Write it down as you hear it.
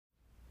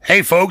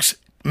Hey folks,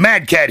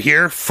 Mad Cat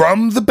here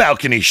from The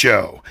Balcony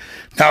Show.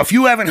 Now, if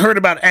you haven't heard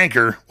about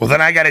Anchor, well then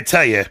I gotta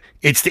tell you,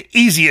 it's the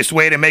easiest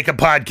way to make a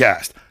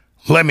podcast.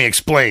 Let me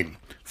explain.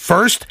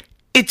 First,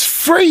 it's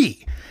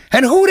free.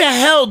 And who the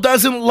hell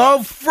doesn't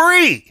love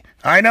free?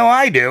 I know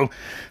I do.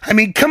 I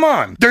mean, come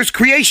on. There's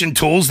creation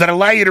tools that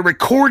allow you to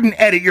record and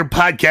edit your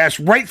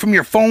podcast right from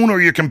your phone or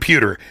your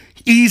computer.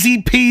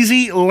 Easy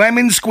peasy,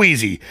 lemon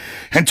squeezy.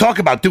 And talk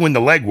about doing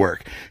the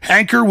legwork.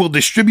 Anchor will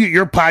distribute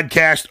your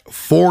podcast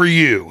for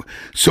you,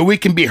 so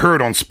it can be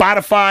heard on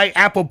Spotify,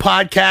 Apple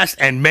Podcasts,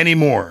 and many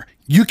more.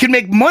 You can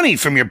make money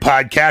from your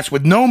podcast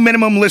with no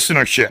minimum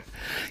listenership.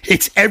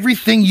 It's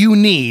everything you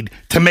need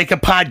to make a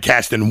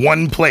podcast in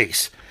one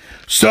place.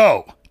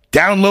 So,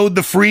 download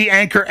the free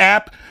Anchor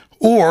app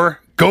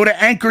or go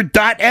to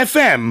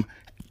anchor.fm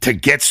to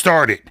get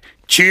started.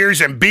 Cheers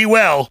and be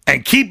well,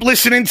 and keep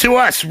listening to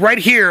us right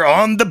here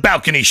on The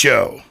Balcony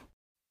Show.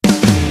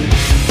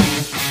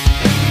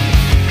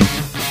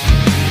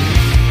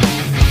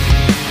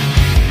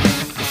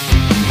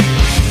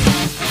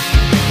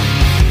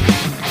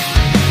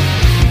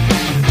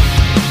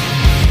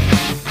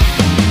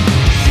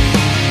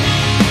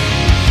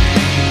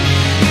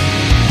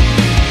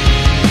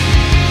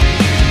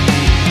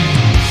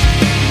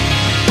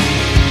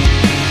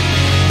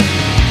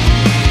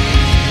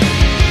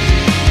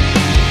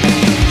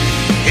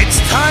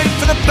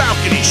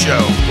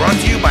 Show, brought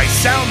to you by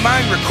Sound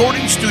Mind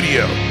Recording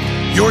Studio,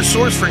 your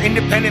source for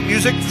independent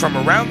music from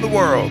around the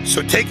world.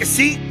 So take a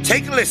seat,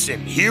 take a listen.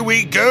 Here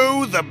we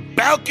go, The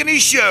Balcony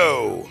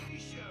Show.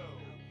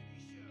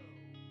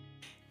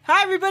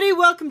 Hi everybody,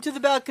 welcome to The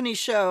Balcony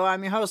Show.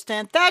 I'm your host,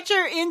 Dan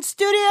Thatcher, in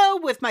studio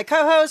with my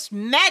co-host,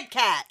 Mad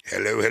Cat.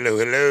 Hello, hello,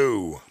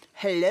 hello.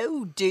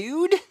 Hello,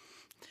 dude.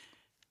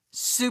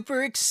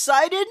 Super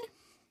excited?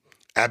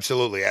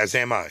 Absolutely, as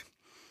am I.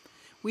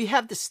 We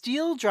have the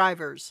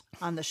Steeldrivers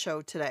on the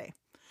show today.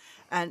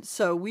 And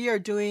so we are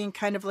doing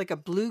kind of like a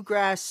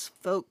bluegrass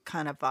folk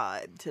kind of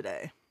vibe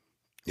today.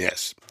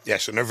 Yes,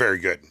 and they're very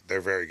good.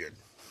 They're very good.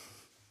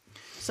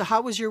 So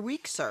how was your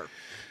week, sir?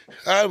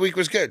 The week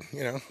was good.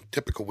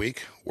 Typical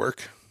week.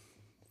 Work.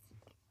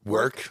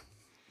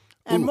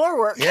 And more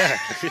work. Yeah.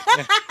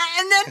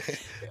 And then,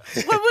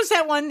 what was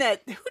that one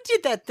who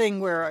did that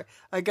thing where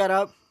I got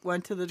up,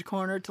 went to the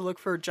corner to look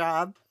for a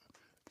job?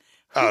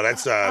 Oh,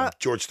 that's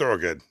George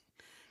Thorogood.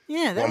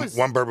 Yeah, that was...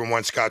 One bourbon,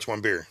 one scotch,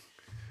 one beer.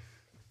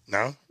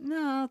 No? No,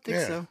 I don't think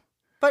so.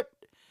 But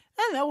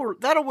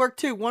that'll work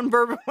too. One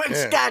bourbon, one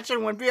scotch,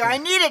 and one beer. I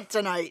need it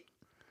tonight.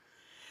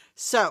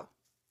 So,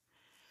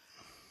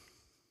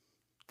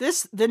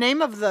 the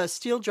name of the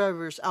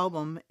Steeldrivers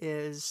album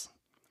is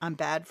I'm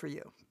Bad for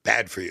You.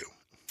 Bad for You.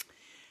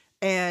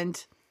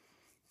 And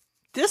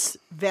this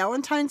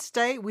Valentine's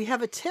Day, we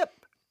have a tip.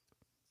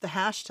 The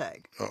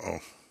hashtag. Uh-oh.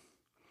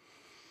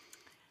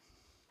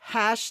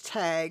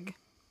 Hashtag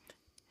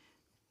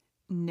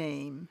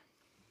name.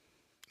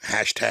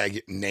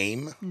 Hashtag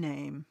name?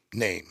 Name.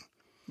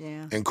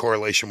 Yeah. In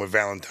correlation with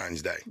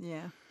Valentine's Day.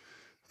 Yeah.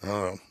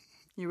 Oh.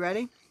 You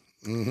ready?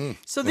 Mm-hmm.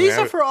 So these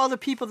are for all the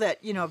people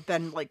that, have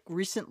been like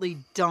recently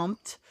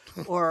dumped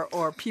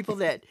or people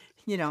that,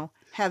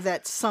 have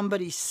that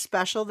somebody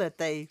special that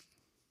they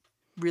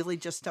really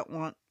just don't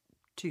want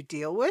to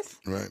deal with.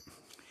 Right.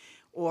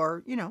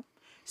 Or,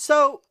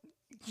 so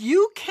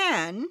you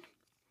can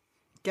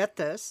get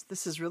this.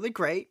 This is really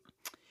great.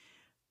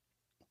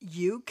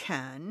 You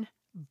can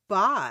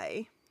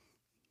buy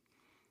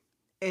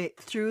it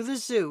through the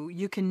zoo.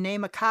 You can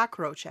name a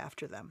cockroach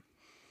after them.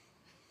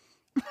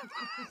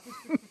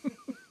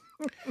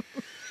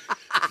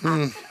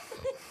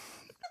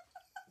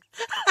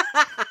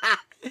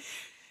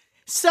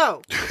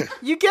 So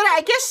you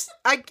get,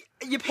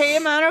 you pay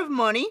amount of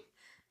money,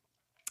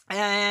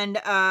 and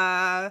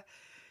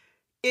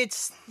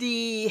it's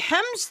the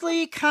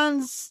Hemsley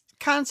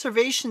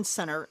Conservation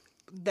Center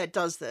that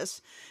does this,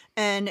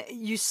 and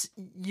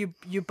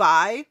you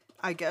buy,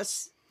 I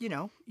guess,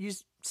 you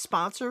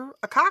sponsor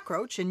a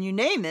cockroach and you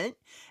name it,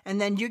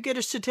 and then you get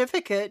a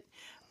certificate,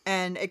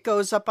 and it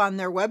goes up on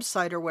their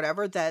website or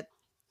whatever that,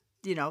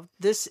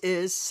 this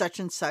is such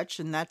and such,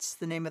 and that's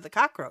the name of the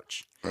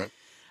cockroach. Right.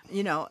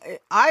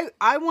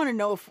 I want to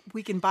know if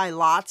we can buy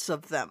lots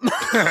of them.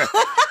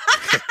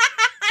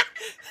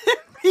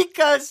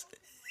 because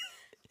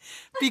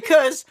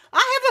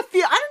I have a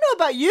few, I don't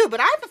know about you,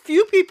 but I have a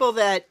few people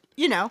that,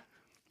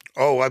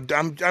 Oh,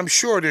 I'm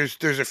sure there's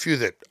a few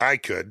that I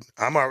could.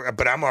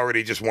 But I'm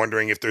already just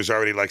wondering if there's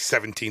already like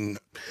 17,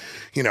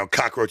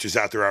 cockroaches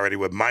out there already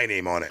with my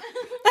name on it.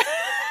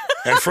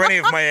 And for any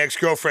of my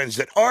ex-girlfriends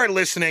that are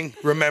listening,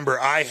 remember,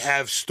 I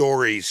have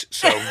stories,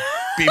 so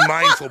be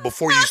mindful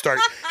before you start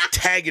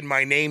tagging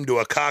my name to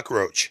a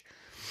cockroach.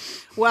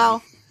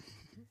 Well,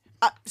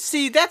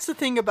 see, that's the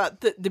thing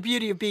about the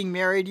beauty of being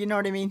married, you know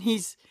what I mean?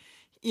 He's,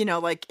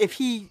 like, if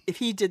he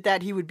did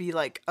that, he would be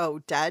like, oh,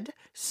 dead.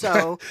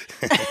 So,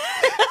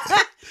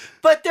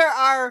 but there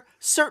are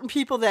certain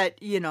people that,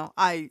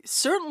 I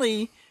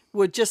certainly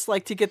would just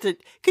like to get could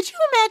you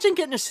imagine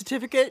getting a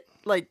certificate,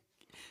 like,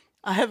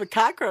 I have a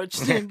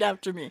cockroach named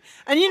after me.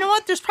 And you know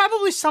what? There's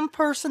probably some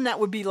person that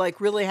would be like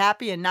really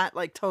happy and not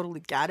like totally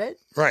got it.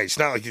 Right. It's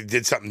not like you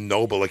did something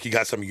noble, like you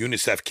got some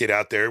UNICEF kid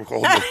out there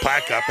holding a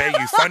plaque up. Hey,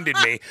 you funded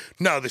me.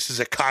 No, this is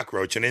a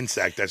cockroach, an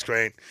insect. That's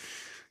great.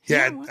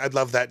 Yeah, I'd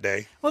love that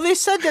day. Well, they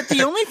said that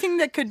the only thing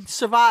that could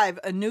survive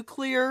a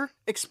nuclear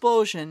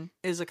explosion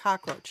is a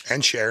cockroach.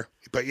 And share.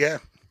 But yeah.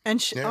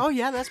 Oh,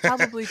 yeah, that's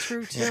probably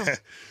true, too.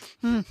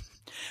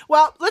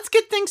 Well, let's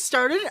get things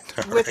started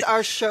with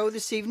our show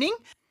this evening.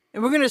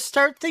 And we're going to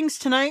start things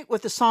tonight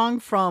with a song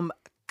from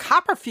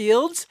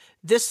Copperfields,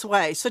 This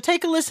Way. So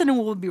take a listen and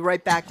we'll be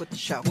right back with the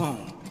show.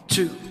 1,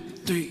 2,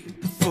 3,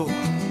 4.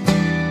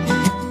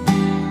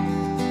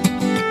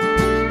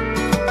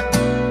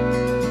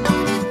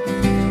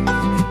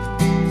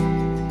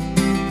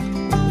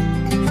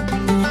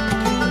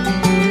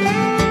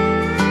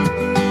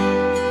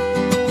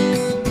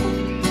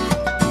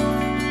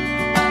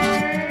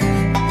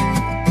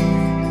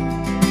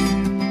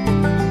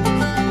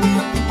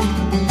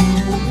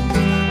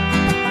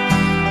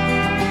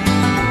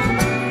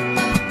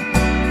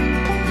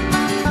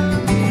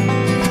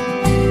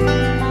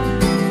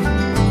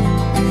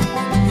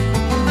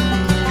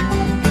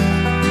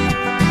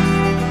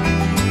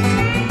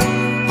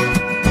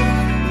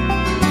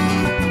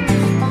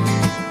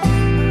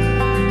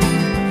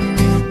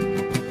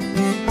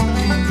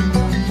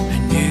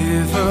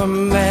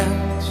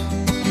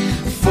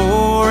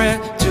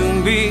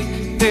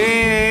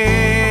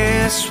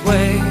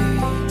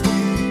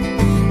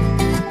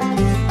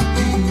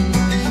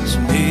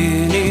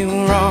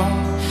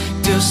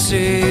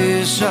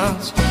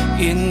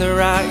 In the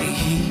right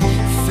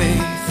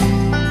faith.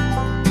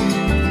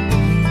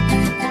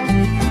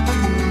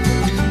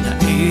 Now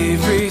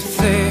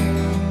everything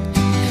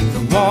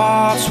that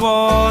once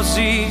was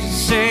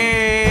easy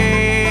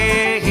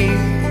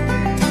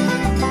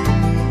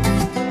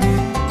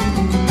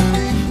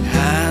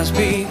has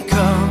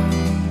become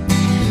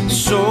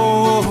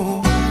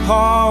so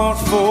hard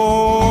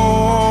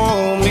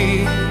for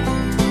me.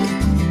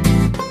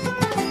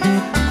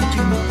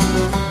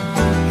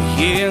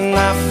 Yeah, and I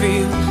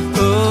feel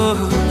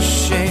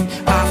ashamed,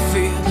 I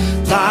feel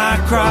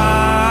like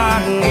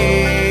crying.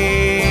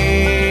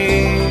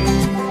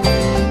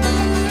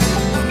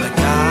 But my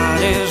God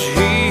is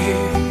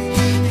here,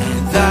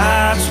 and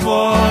that's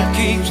what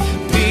keeps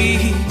me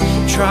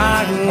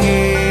trying.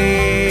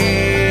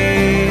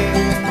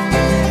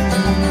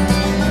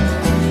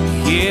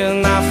 Yeah,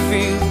 and I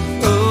feel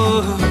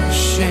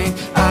ashamed,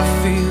 I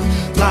feel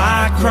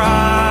like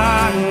crying.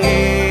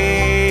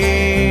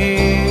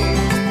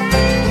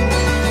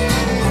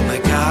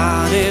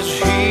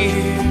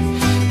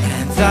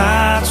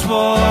 That's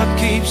what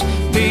keeps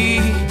me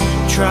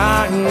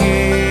trying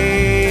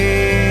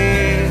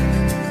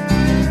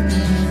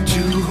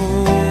to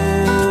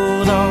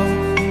hold on.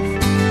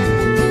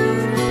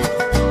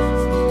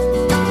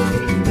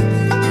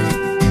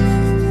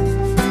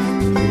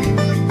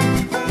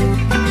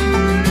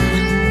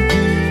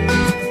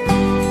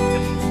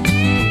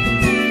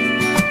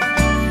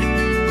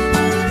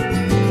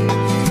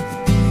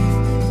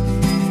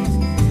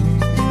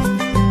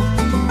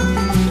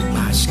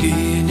 My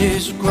skin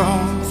is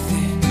grown.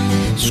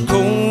 This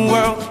cold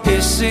world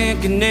is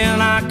sinking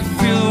in, I can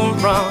feel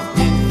it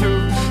running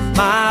through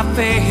my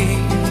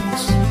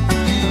veins.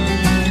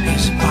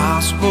 Is it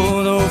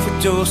possible to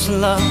overdose in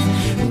love?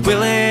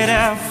 Will it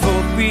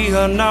ever be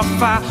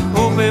enough? I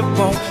hope it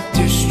won't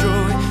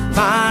destroy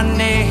my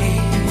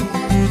name.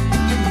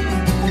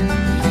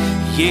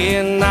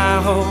 Yeah, and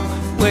I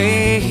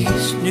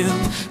always knew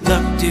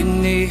love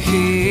didn't exist.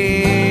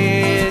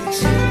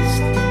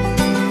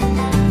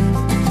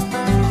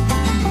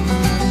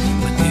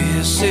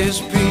 This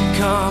is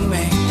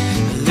becoming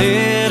a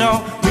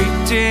little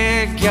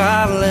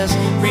ridiculous.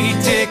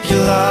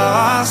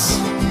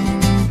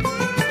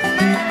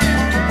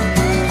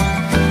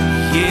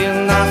 Yeah,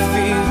 and I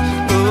feel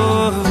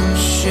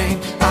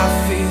ashamed, I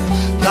feel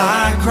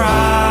like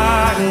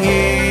crying.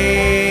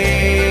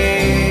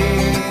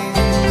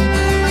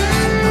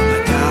 But my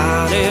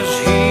God is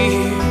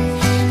here,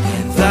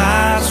 and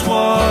that's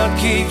what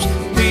keeps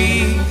me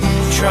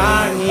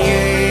trying.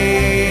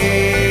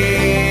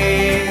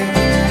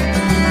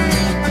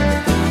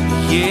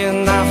 Yeah,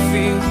 and I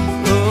feel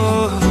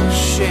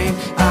ashamed,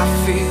 I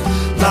feel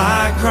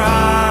like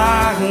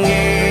crying.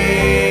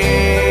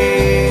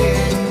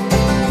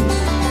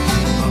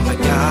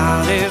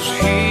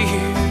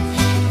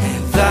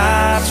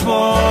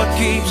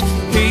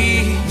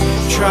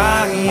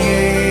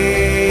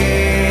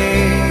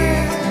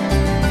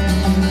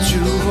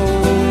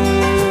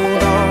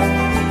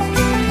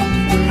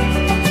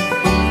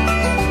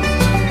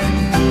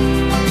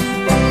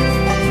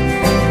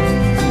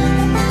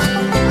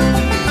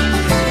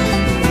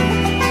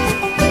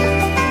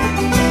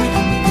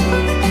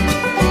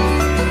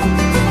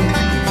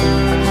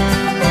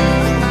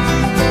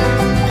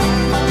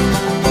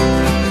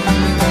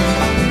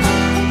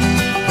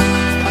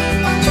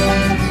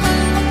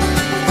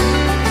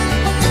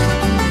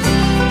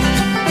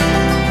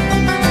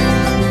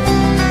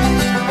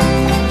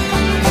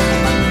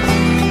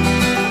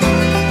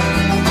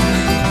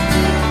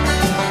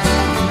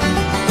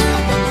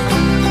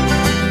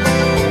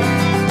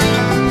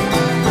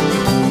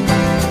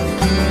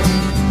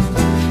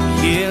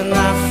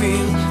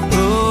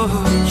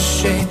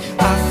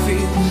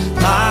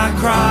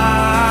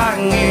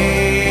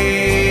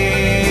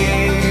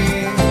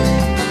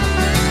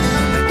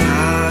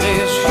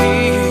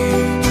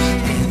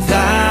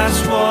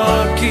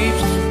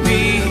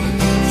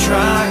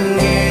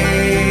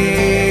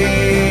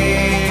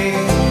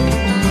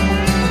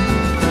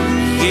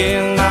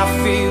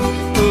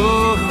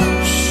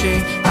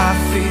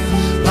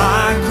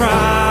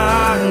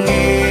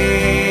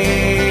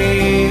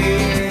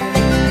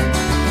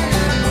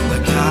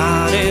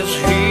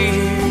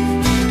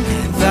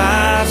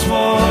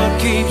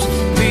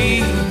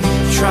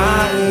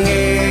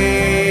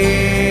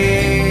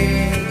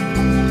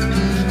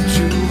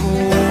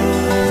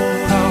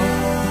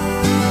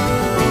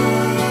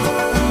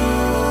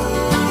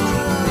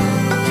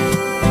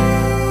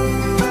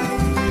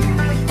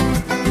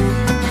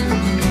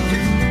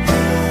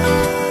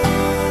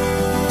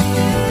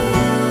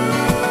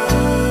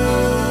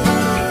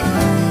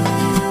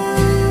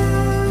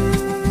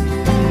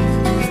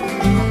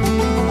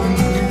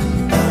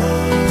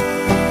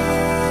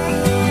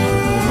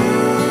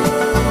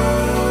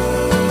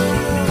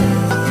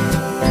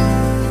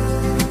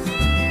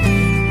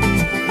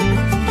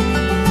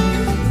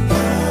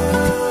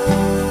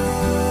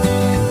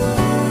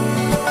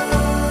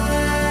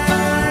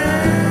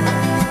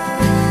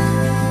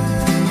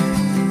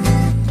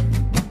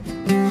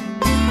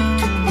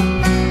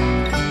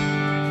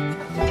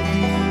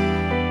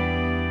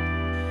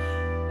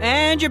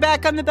 And you're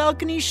back on the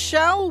Balcony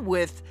Show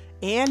with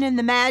Ann and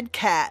the Mad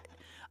Cat.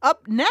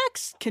 Up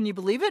next, can you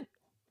believe it,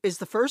 is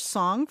the first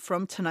song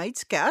from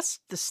tonight's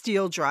guest, the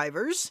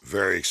Steeldrivers.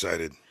 Very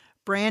excited.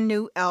 Brand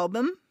new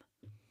album,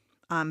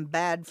 I'm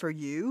Bad for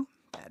You.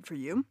 Bad for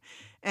You.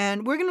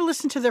 And we're going to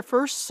listen to their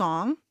first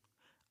song,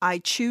 I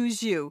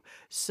Choose You.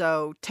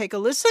 So take a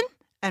listen,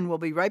 and we'll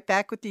be right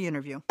back with the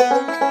interview.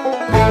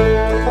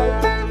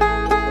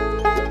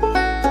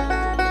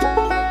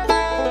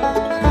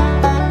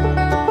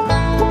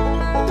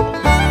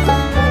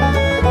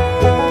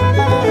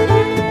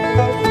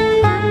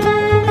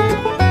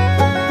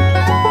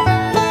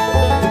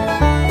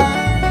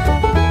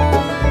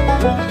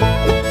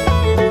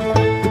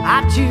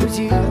 Choose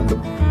you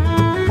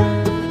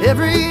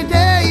every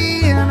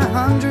day in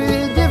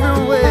 100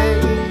 different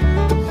ways.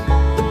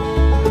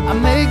 I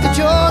make the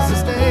choice to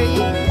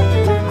stay.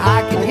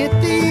 I can hit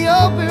the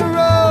open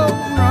road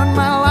and run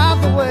my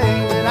life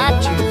away, but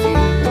I choose you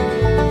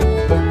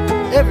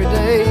every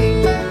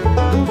day.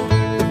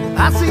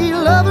 I see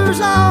lovers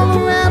all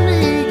around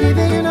me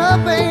giving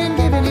up and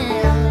giving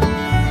in.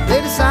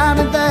 They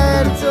decided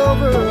that it's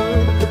over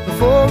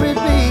before it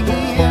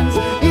begins.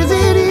 Is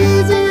it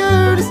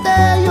easier to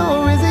stay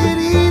or is it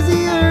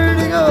easier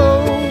to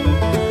go?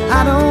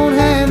 I don't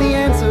have the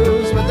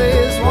answers, but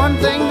there's one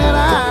thing that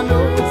I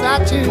know is I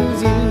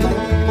choose you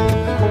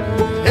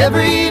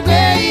every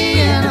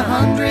day in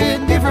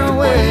 100 different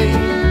ways.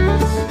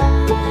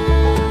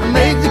 I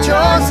make the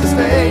choice to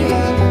stay.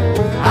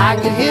 I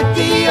can hit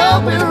the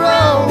open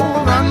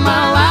road, run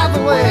my life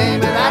away,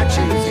 but I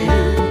choose you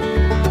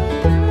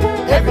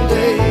every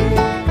day.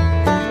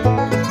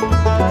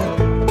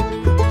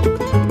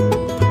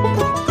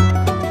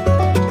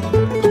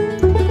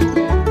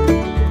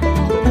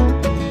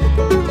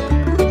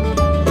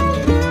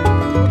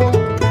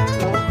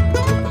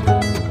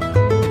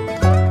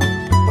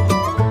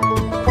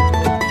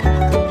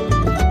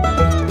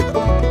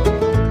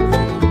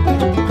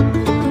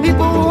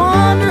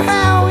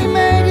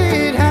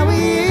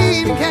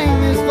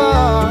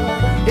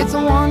 It's a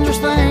wondrous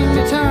thing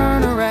to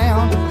turn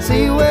around,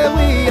 see where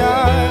we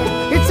are.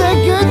 It's a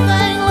good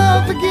thing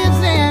love forgives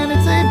and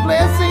it's a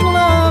blessing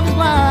love is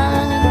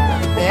blind.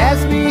 They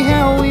ask me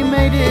how we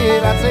made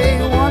it, I say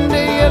one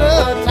day at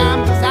a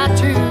time, 'cause I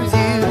choose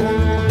you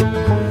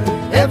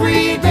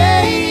every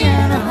day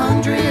in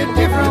 100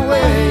 different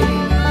ways.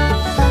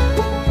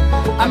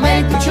 I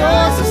make the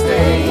choice to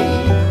stay.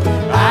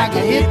 I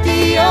can hit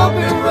the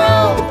open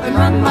road and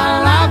run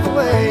my life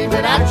away,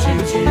 but I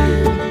choose you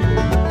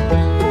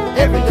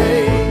every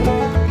day.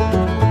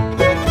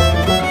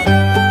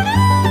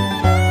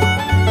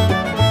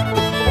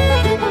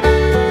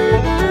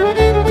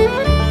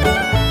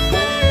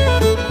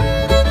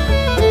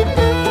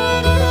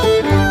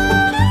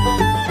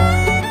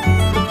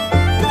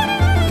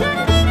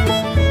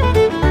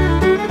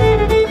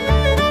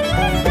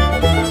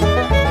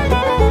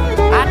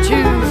 I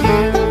choose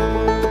you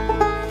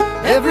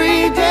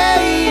every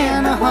day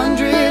in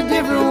 100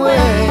 different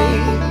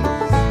ways.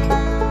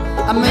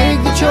 I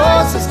make the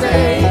choice to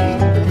stay.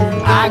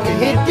 I can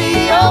hit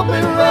the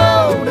open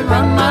road and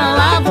run my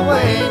life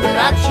away, but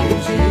I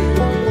choose you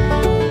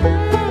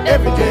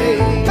every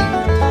day.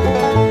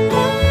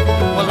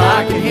 Well,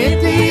 I can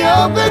hit the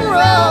open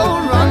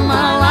road, run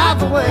my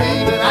life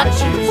away, but I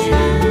choose you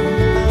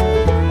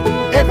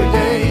every day.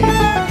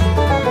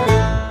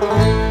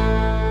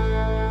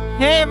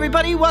 Hey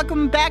everybody,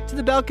 welcome back to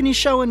the Balcony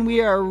Show, and we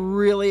are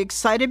really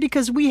excited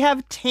because we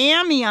have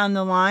Tammy on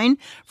the line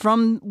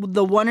from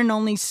the one and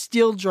only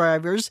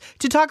Steeldrivers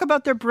to talk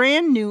about their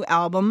brand new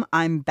album,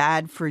 I'm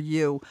Bad for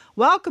You.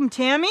 Welcome,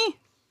 Tammy.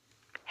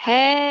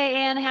 Hey,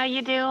 Ann, how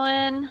you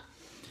doing?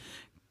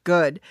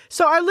 Good.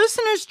 So our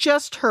listeners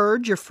just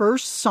heard your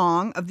first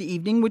song of the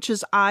evening, which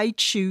is I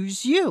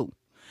Choose You.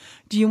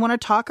 Do you want to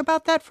talk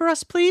about that for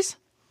us, please?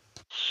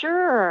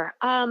 Sure.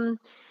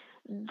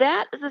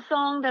 That is a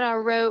song that I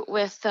wrote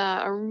with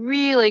a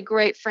really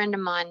great friend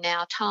of mine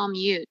now, Tom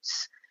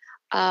Utes.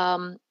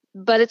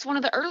 But it's one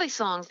of the early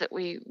songs that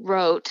we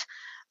wrote.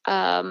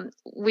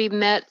 We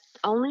met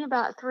only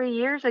about 3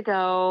 years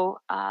ago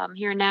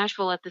here in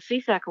Nashville at the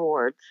CSAC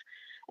Awards,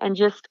 and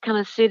just kind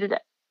of seated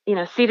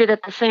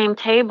at the same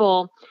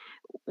table.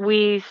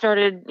 We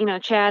started,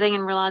 chatting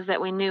and realized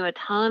that we knew a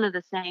ton of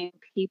the same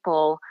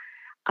people.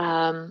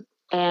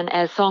 And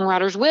as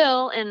songwriters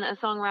will in a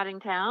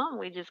songwriting town,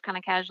 we just kind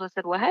of casually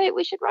said, well, hey,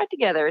 we should write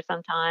together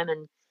sometime.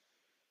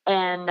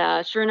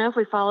 And sure enough,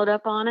 we followed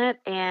up on it.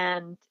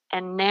 And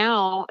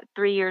now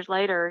 3 years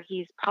later,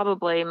 he's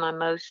probably my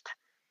most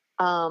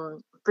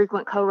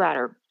frequent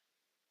co-writer.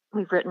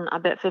 We've written, I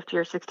bet, 50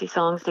 or 60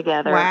 songs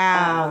together.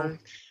 Wow.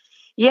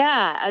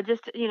 Yeah, I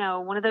just,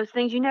 one of those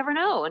things you never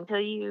know until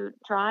you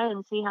try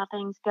and see how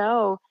things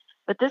go.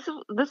 But this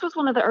was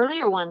one of the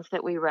earlier ones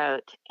that we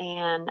wrote.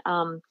 And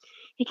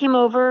he came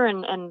over,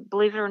 and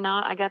believe it or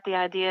not, I got the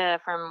idea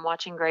from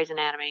watching Grey's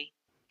Anatomy.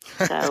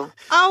 So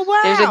oh,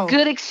 wow. There's a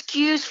good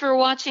excuse for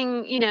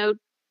watching,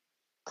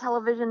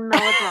 television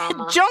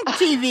melodrama. Junk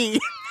TV.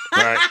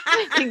 Right.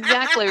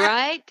 Exactly,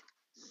 right?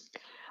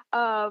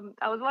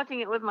 I was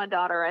watching it with my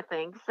daughter, I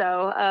think.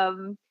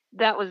 So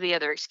that was the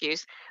other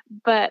excuse.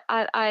 But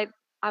I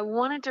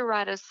wanted to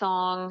write a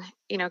song,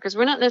 because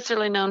we're not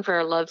necessarily known for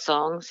our love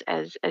songs,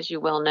 as you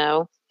well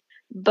know,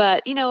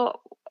 but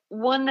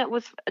one that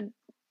was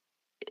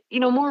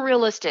more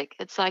realistic.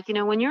 It's like,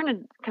 when you're in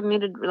a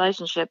committed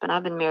relationship, and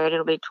I've been married,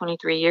 it'll be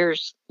 23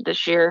 years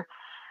this year.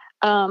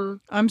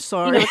 I'm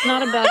sorry. It's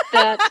not about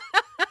that.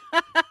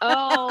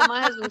 Oh,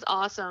 my husband's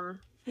awesome.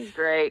 He's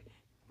great.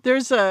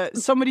 There's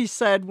somebody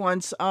said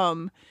once,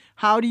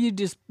 how do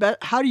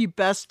you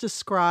best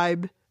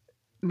describe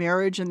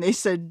marriage? And they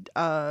said,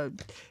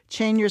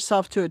 chain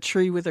yourself to a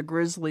tree with a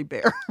grizzly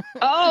bear.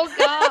 Oh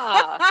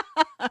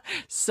God.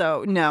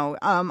 So no,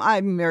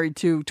 I'm married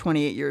to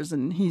 28 years,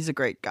 and he's a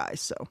great guy.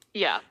 So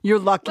yeah, you're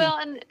lucky. Well,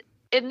 and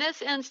in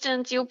this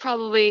instance, you'll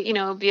probably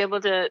be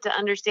able to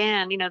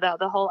understand.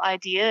 The whole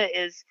idea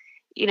is,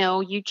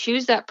 you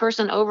choose that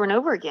person over and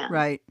over again.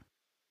 Right.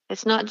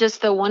 It's not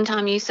just the one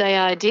time you say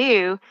I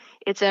do.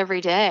 It's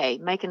every day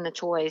making the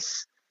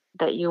choice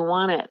that you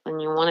want it,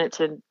 and you want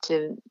it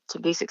to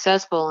be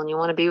successful, and you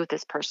want to be with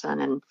this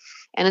person, and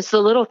it's the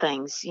little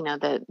things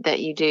that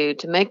you do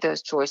to make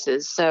those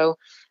choices. So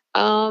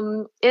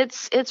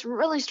it's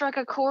really struck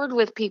a chord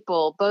with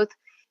people. Both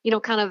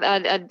kind of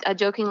I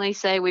jokingly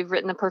say we've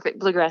written the perfect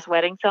bluegrass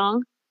wedding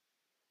song.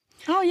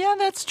 Oh yeah,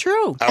 that's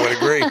true. I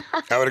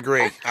would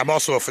agree. I'm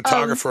also a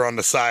photographer on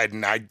the side,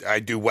 and I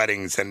do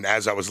weddings. And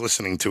as I was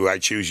listening to I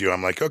Choose You,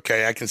 I'm like,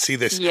 okay, I can see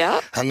this.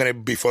 Yeah. I'm going to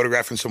be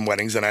photographing some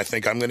weddings, and I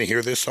think I'm going to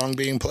hear this song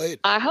being played.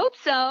 I hope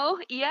so.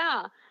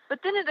 Yeah. But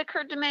then it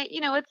occurred to me,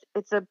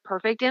 it's a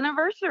perfect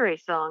anniversary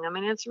song. I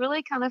mean, it's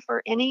really kind of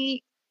for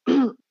any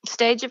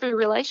stage of a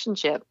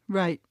relationship.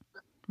 Right.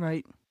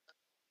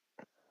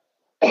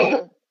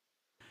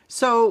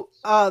 So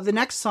the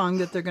next song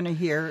that they're going to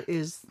hear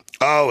is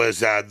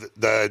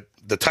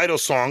the title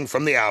song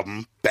from the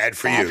album, Bad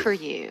for You. Bad for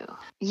You.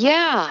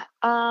 Yeah.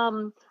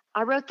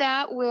 I wrote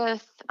that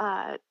with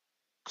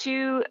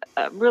two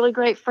really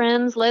great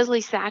friends,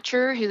 Leslie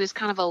Satcher, who is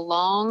kind of a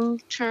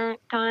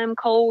long-time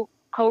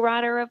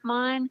co-writer of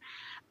mine,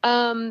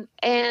 and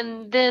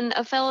then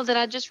a fellow that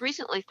I just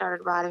recently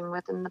started writing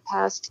with in the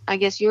past, I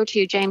guess, year or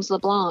two, James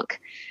LeBlanc.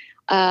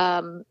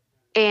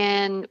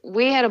 And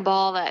we had a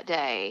ball that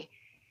day.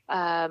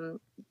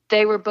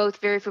 They were both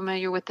very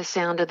familiar with the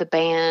sound of the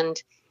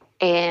band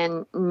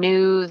and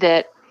knew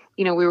that,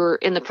 we were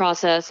in the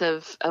process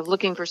of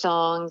looking for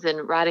songs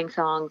and writing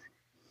songs,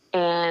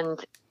 and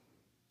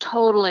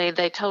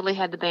they totally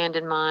had the band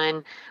in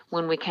mind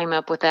when we came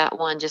up with that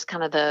one, just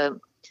kind of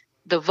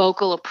the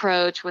vocal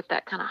approach with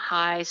that kind of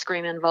high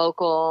screaming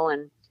vocal,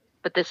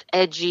 but this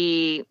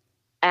edgy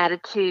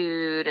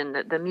attitude and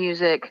the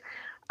music.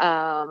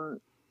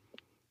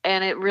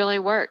 And it really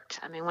worked.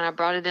 I mean, when I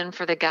brought it in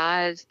for the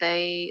guys,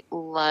 they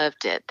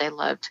loved it. They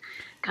loved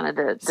kind of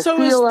the so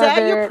feel is that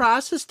of it. your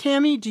process,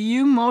 Tammy? Do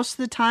you most of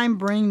the time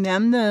bring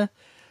them the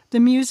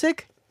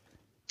music?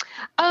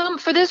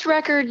 For this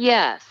record,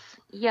 yes.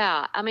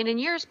 Yeah. I mean, in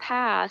years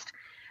past,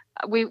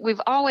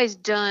 we've always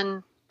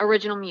done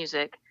original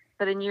music,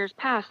 but in years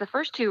past, the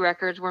first two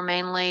records were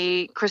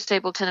mainly Chris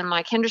Stapleton and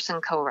Mike Henderson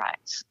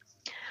co-writes.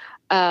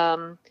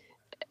 And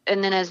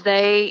then as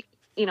they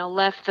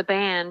left the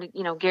band,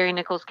 Gary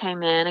Nichols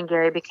came in, and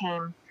Gary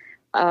became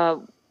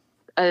one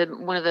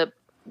of the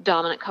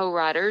dominant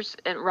co-writers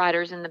and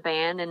writers in the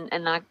band.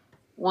 And I,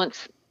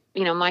 once,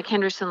 Mike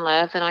Henderson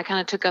left, and I kind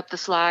of took up the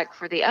slack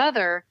for the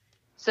other.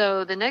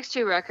 So the next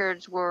two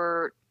records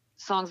were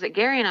songs that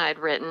Gary and I had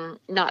written,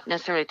 not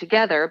necessarily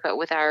together, but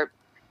with our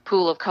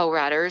pool of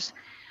co-writers.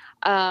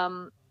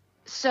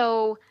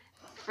 So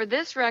for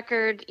this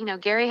record,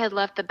 Gary had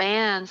left the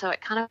band, so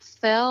it kind of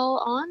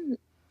fell on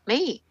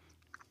me.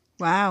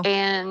 Wow.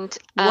 And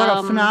what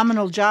a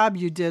phenomenal job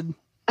you did.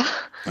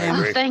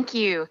 Thank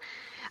you.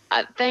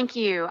 Thank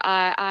you.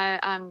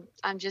 I'm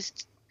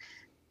just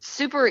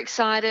super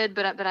excited,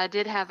 but I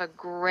did have a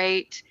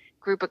great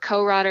group of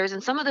co-writers,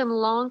 and some of them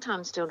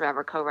longtime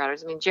Steeldriver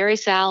co-writers. I mean, Jerry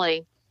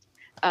Salley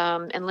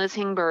and Liz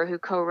Hingber, who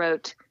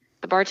co-wrote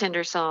the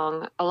Bartender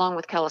song, along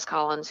with Kellis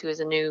Collins, who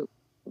is a new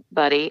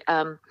buddy.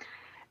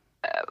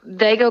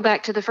 They go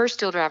back to the first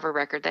Steeldriver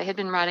record. They had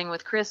been writing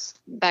with Chris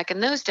back in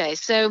those days.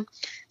 So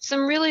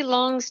some really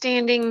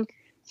long-standing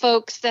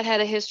folks that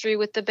had a history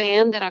with the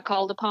band that I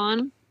called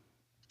upon.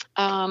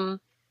 And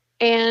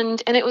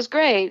it was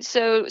great.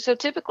 So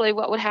typically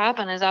what would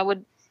happen is I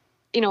would,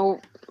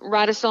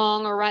 write a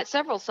song or write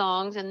several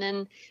songs, and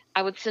then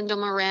I would send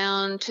them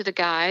around to the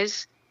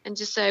guys and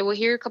just say, well,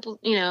 here are a couple,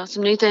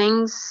 some new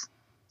things,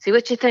 see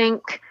what you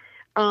think.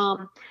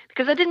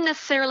 Because I didn't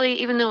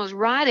necessarily, even though I was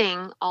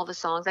writing all the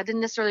songs, I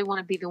didn't necessarily want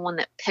to be the one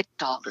that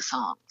picked all the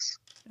songs.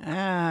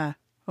 Ah,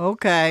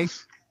 okay.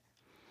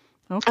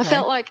 I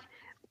felt like,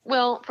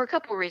 well, for a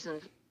couple of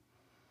reasons.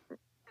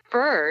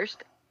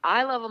 First,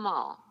 I love them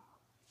all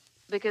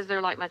because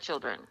they're like my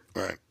children.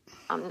 Right.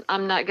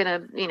 I'm not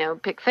going to,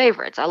 pick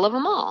favorites. I love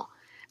them all.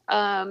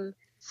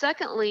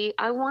 Secondly,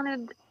 I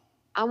wanted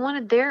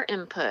their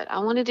input. I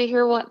wanted to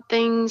hear what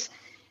things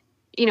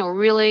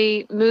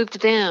really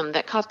moved them,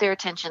 that caught their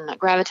attention, that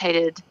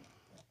gravitated,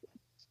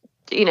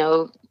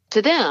 to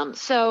them.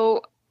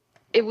 So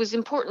it was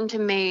important to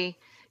me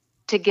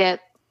to get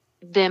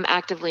them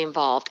actively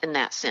involved in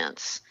that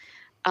sense.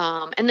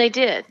 And they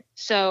did.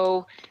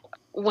 So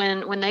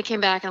when they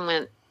came back and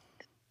went,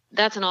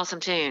 that's an awesome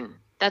tune,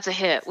 that's a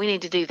hit, we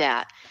need to do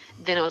that,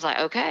 then it was like,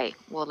 okay,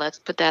 well, let's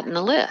put that in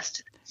the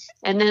list.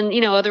 And then,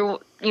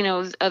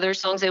 other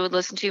songs they would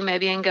listen to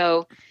maybe and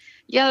go,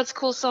 yeah, that's a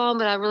cool song,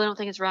 but I really don't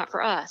think it's right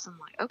for us. I'm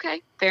like,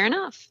 okay, fair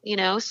enough.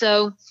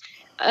 So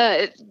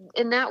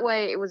in that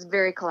way, it was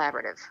very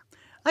collaborative.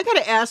 I got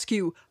to ask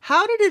you,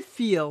 how did it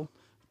feel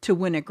to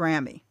win a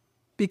Grammy?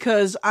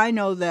 Because I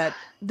know that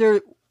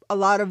a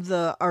lot of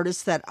the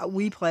artists that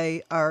we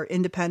play are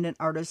independent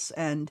artists,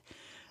 and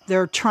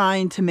they're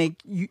trying to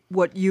make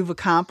what you've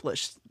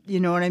accomplished. You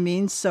know what I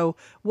mean? So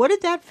what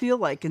did that feel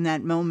like in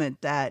that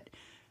moment that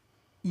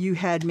you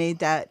had made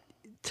that?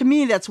 To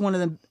me, that's one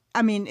of the,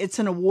 it's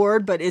an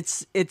award, but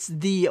it's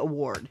the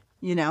award,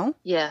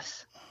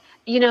 Yes.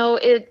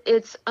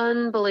 It's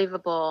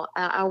unbelievable.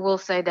 I will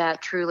say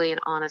that truly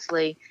and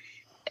honestly.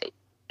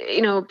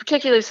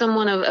 Particularly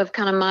someone of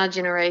kind of my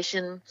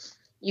generation,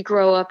 you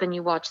grow up and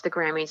you watch the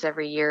Grammys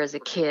every year as a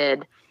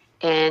kid,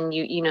 and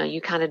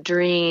you kind of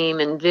dream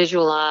and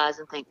visualize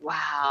and think,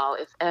 wow,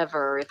 if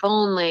ever, if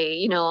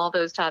only, all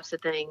those types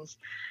of things.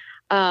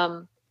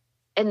 And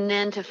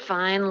then to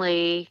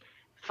finally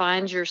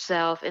find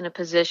yourself in a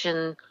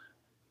position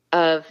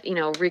of,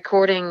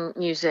 recording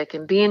music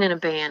and being in a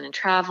band and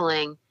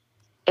traveling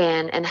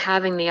and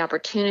having the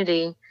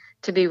opportunity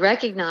to be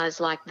recognized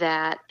like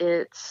that,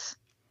 it's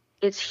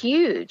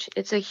huge.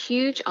 It's a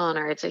huge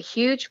honor. It's a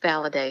huge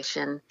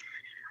validation.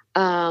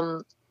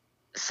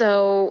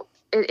 So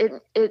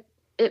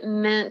it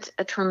meant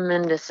a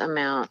tremendous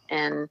amount.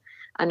 And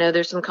I know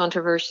there's some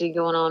controversy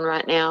going on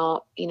right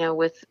now,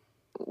 with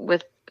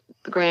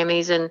the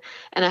Grammys, and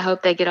I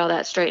hope they get all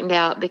that straightened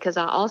out, because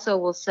I also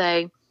will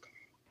say,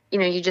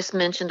 you just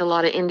mentioned a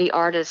lot of indie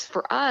artists.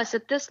 For us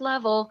at this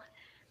level,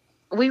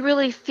 we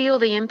really feel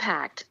the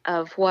impact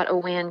of what a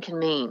win can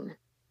mean.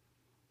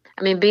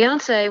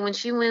 Beyonce, when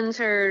she wins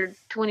her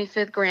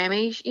 25th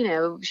Grammy,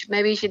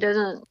 maybe she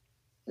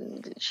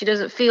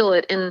doesn't feel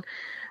it in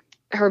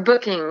her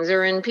bookings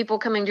or in people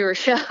coming to her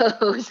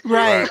shows.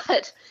 Right.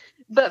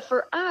 But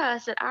for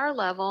us at our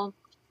level,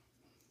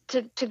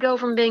 to go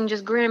from being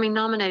just Grammy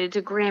nominated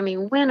to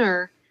Grammy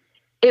winner,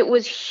 it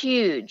was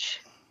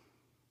huge.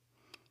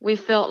 We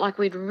felt like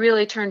we'd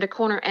really turned a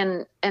corner,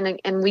 and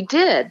we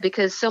did,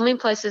 because so many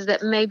places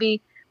that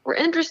maybe were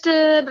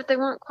interested, but they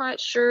weren't quite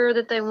sure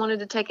that they wanted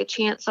to take a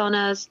chance on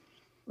us,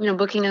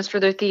 booking us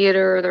for their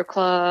theater or their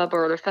club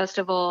or their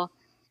festival.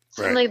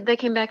 Suddenly they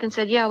came back and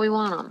said, yeah, we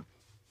want them.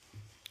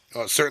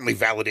 Well, it certainly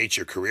validates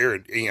your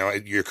career,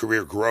 your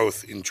career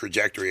growth and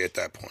trajectory at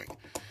that point.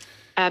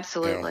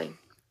 Absolutely.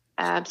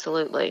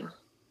 Absolutely.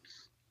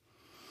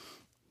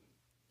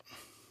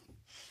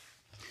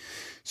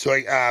 So,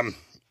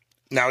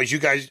 now as you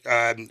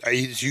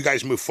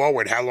guys move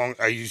forward, how long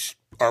are you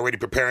already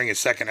preparing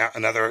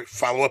another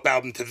follow-up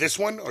album to this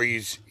one, or are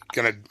you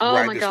gonna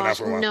ride this one out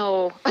for a while?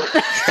 No.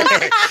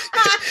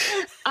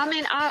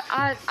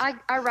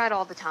 I write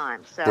all the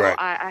time, so right.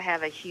 I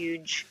have a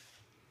huge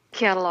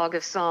catalog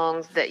of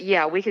songs that,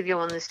 we could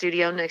go in the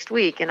studio next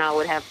week and I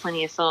would have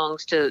plenty of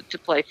songs to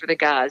play for the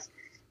guys.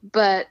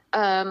 But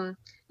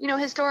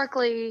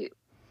historically,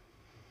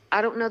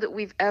 I don't know that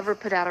we've ever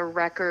put out a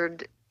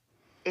record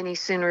any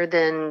sooner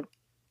than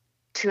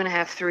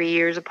 2.5, 3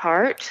 years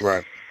apart.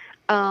 Right.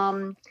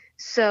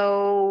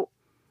 So.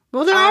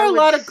 Well, there are a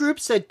lot of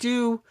groups that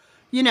do,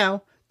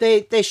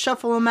 they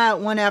shuffle them out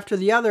one after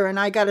the other. And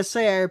I got to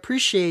say, I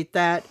appreciate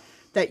that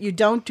you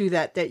don't do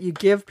that you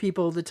give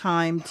people the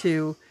time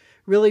to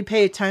really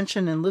pay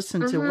attention and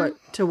listen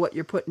to what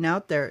you're putting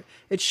out there.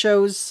 It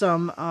shows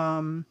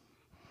some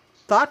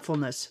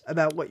thoughtfulness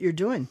about what you're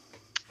doing.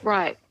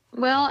 Right.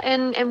 Well,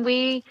 and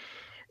we,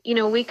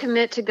 we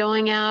commit to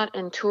going out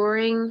and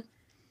touring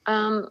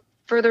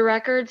for the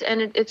records,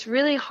 and it's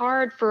really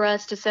hard for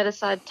us to set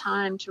aside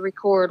time to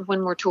record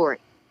when we're touring.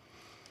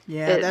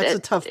 Yeah, that's a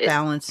tough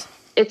balance.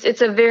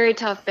 It's a very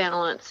tough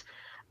balance.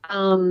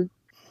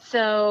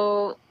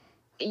 So,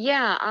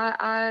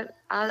 yeah,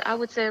 I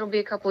would say it'll be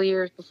a couple of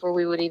years before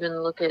we would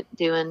even look at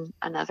doing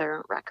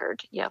another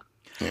record. Yeah.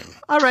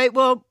 All right.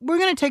 Well, we're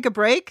going to take a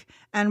break,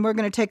 and we're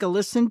going to take a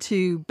listen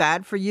to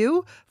Bad for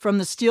You from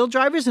the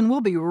Steeldrivers, and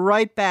we'll be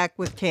right back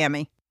with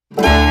Tammy.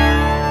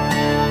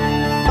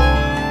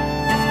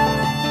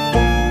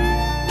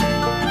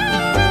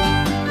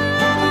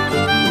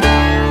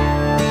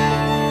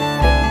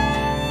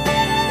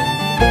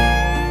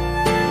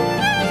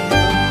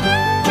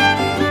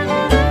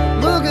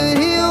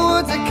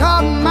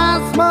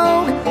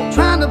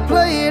 Trying to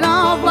play it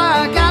off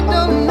like I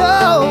don't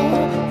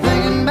know.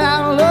 Thinking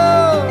about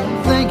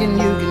love, thinking you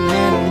can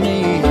handle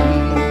me.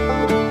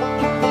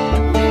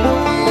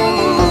 Ooh,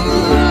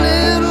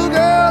 little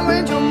girl,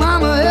 ain't your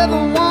mama ever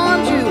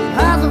warned you?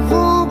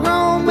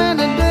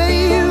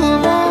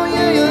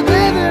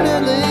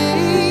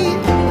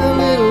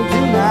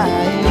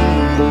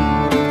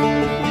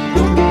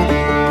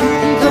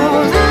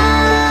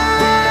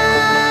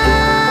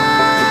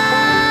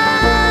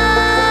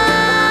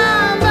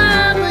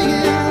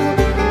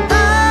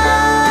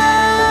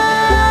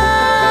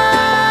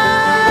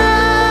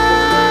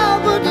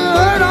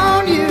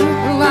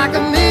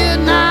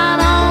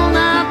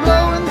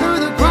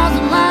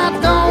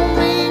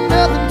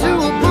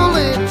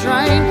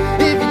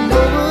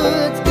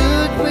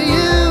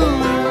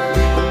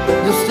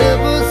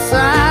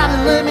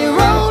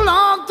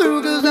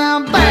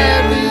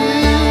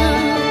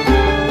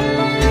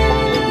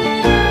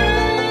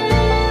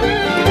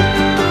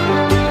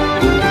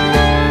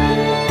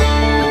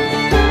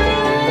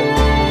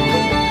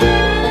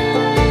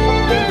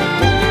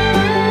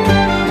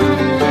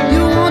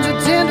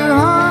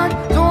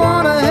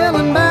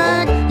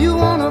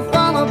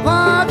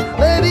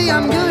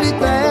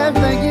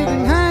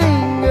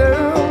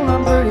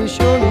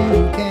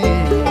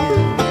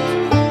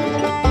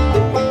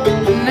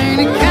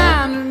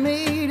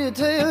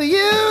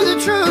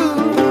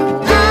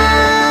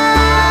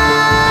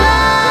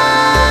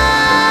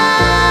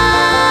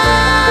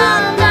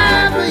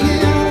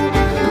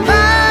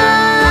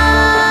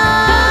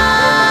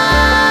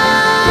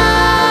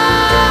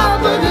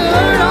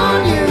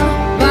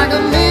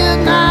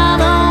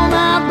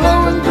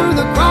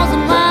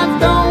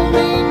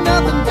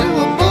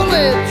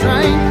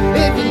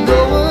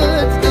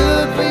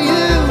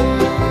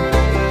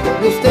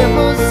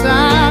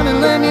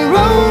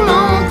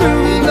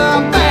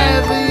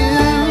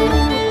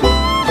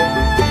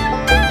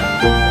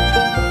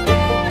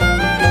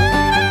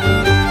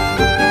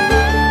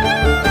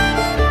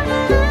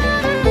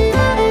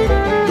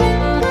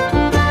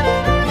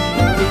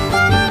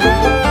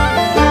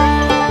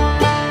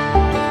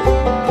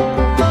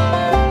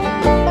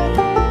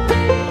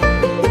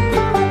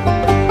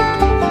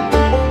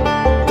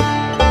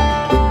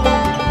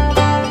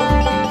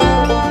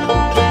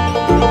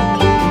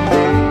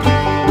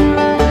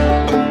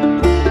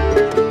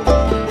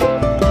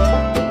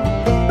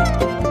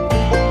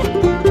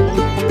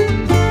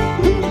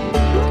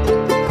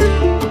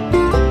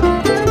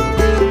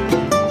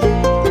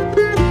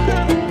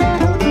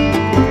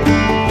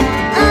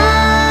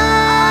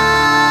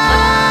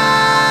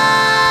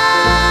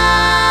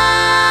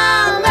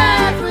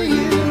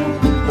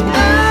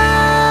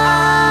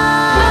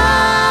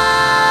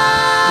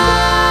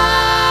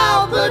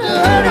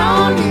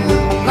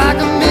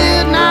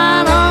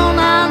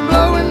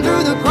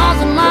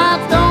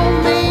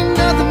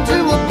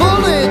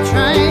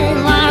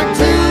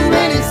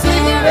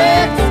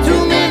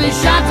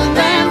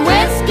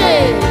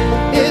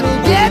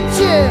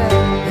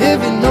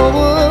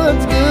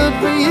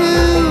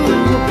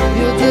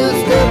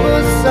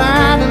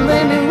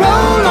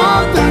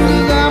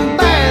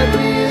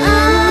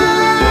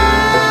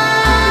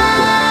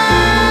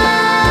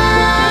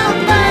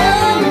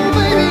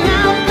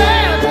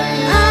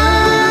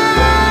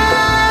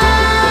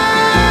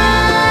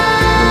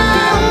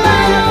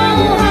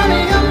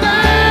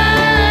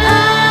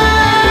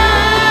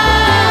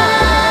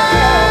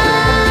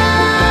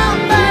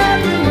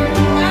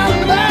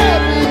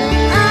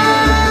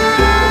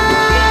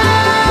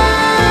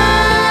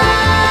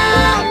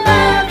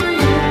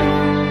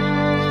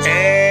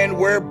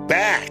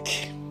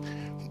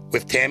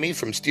 Tammy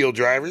from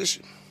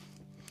Steeldrivers.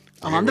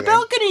 On the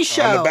Balcony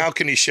Show. On the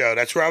Balcony Show.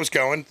 That's where I was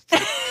going.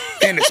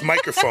 And this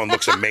microphone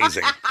looks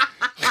amazing.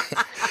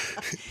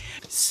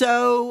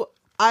 So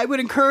I would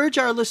encourage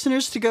our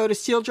listeners to go to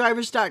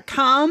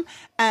steeldrivers.com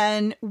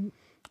and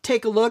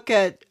take a look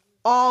at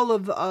all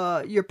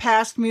of your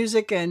past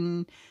music.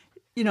 And,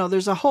 you know,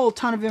 there's a whole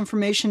ton of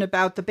information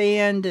about the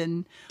band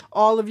and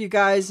all of you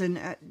guys,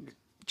 and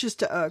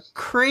just a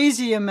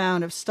crazy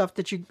amount of stuff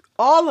that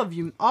all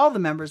the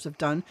members have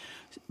done.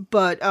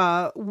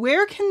 But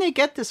where can they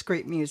get this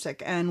great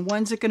music, and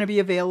when's it going to be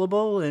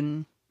available?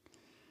 And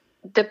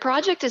the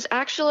project is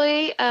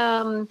actually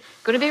going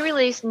to be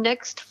released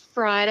next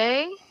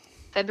Friday,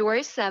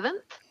 February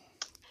 7th.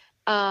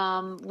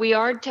 We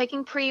are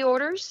taking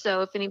pre-orders,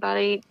 so if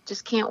anybody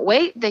just can't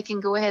wait, they can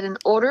go ahead and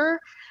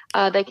order.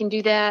 They can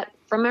do that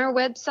from our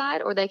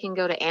website, or they can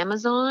go to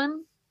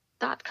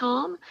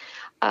Amazon.com.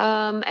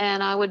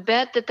 And I would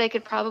bet that they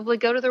could probably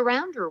go to the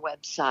Rounder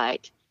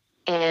website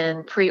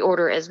and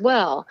pre-order as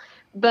well.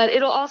 But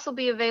it'll also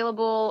be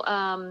available,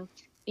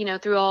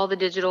 through all the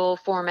digital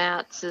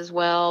formats as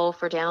well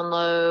for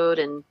download,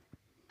 and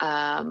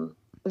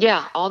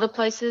all the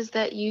places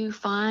that you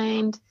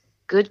find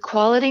good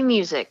quality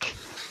music.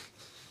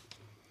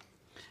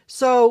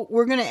 So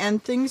we're going to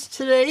end things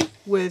today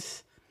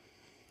with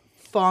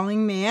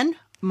Falling Man,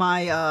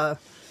 my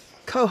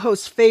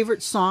co-host's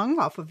favorite song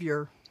off of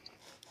your...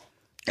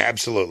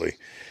 Absolutely.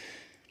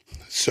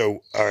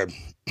 So, well,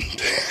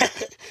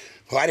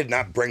 I did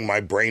not bring my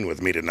brain with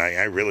me tonight.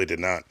 I really did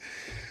not.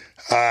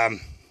 All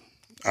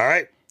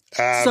right.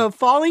 So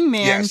Falling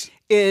Man yes.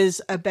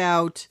 is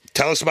about...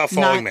 Tell us about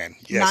Falling Man.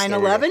 Yes,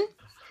 9/11?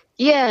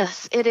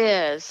 Yes, it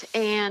is.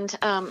 And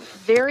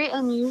very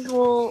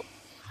unusual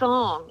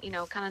song,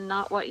 kind of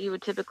not what you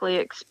would typically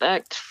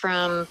expect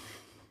from,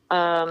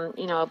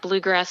 a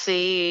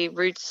bluegrassy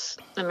roots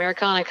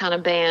Americana kind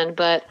of band.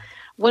 But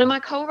one of my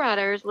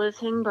co-writers, Liz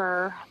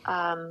Hingber,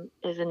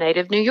 is a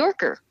native New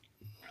Yorker.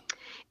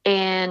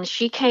 And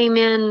she came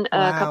in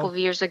a couple of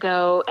years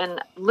ago,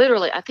 and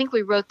literally, I think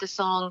we wrote the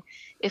song,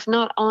 if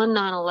not on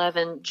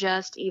 9/11,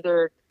 just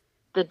either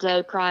the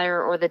day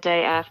prior or the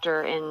day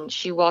after. And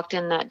she walked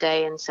in that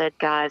day and said,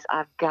 "Guys,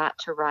 I've got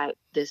to write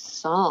this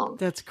song."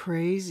 That's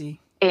crazy.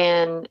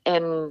 And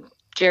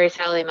Jerry,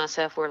 Sally, and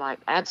myself were like,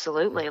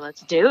 "Absolutely,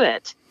 let's do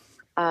it."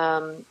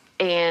 And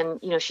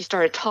she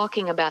started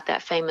talking about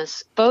that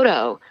famous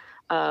photo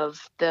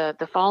of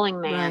the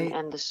falling man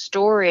and the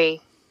story.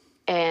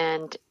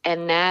 And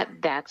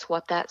that's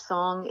what that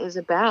song is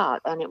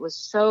about. And it was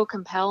so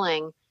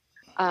compelling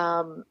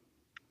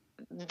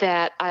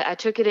that I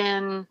took it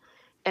in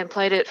and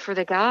played it for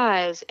the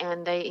guys,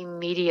 and they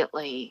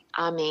immediately,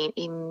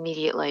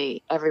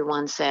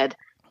 everyone said,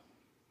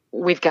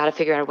 "We've got to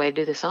figure out a way to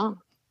do the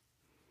song."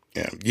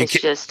 Yeah,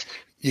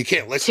 you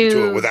can't listen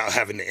to it without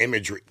having the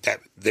imagery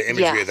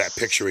of that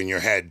picture in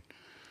your head.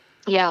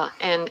 Yeah,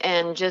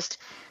 and just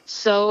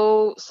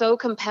so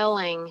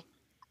compelling.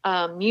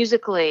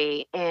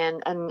 Musically,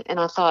 and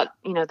I thought,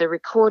 the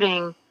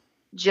recording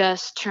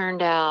just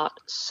turned out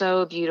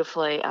so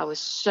beautifully. I was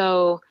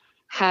so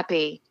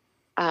happy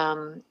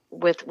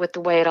with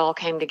the way it all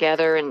came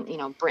together,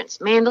 and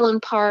Brent's mandolin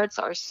parts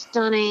are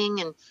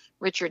stunning, and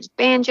Richard's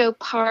banjo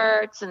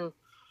parts, and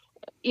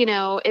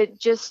it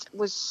just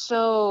was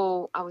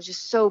I was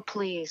just so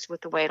pleased with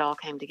the way it all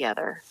came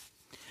together.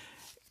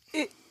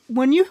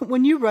 When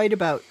you write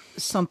about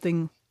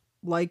something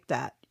like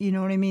that, you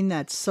know what I mean?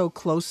 That's so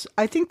close.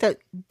 I think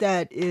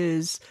that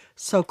is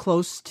so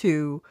close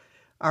to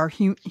our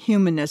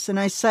humanness. And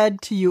I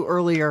said to you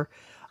earlier,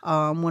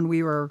 when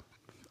we were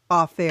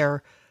off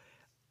air,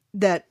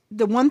 that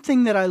the one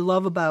thing that I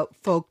love about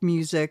folk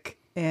music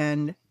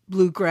and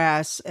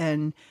bluegrass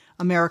and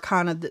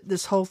Americana,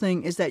 this whole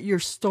thing, is that you're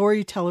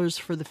storytellers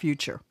for the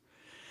future,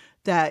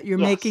 that you're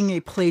making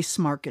a place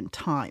mark in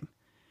time.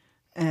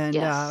 And,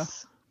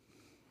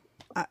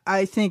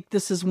 I think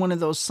this is one of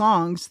those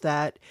songs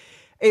that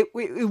it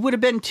would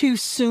have been too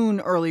soon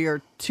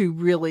earlier to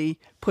really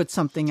put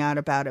something out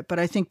about it. But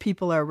I think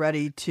people are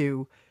ready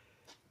to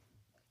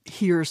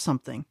hear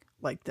something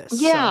like this.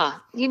 Yeah.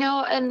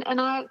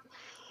 So.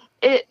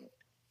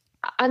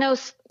 I know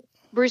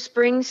Bruce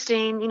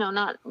Springsteen,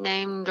 not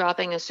name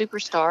dropping a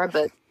superstar,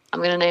 but I'm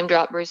going to name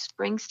drop Bruce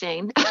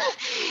Springsteen.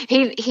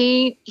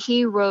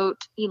 he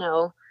wrote,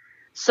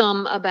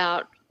 some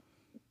about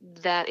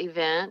that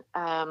event.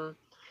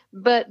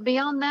 But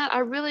beyond that, I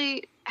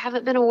really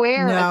haven't been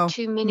aware of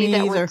too many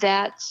that were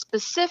that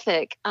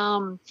specific.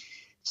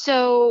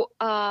 So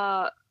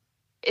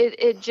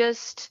it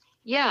just,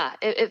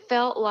 it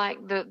felt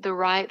like the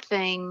right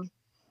thing.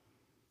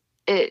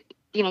 It,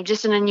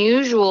 just an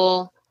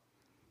unusual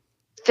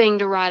thing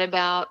to write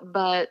about,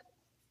 but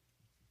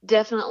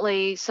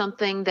definitely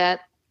something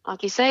that,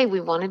 like you say, we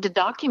wanted to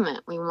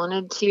document. We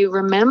wanted to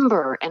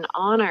remember and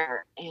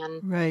honor.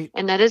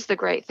 And that is the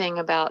great thing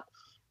about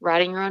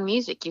writing your own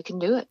music. You can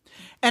do it.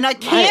 And I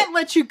can't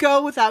let you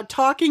go without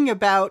talking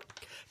about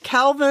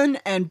Calvin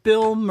and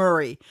Bill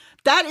Murray.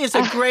 That is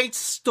a great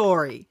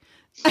story.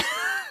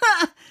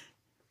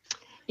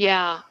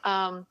 Yeah.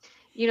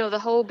 The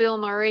whole Bill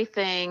Murray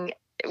thing,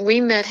 we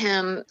met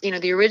him,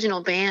 the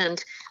original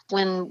band,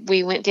 when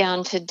we went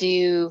down to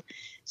do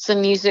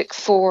some music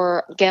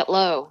for Get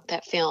Low,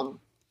 that film.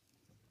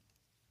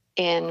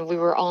 And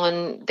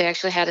they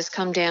actually had us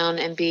come down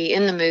and be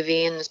in the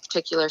movie in this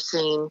particular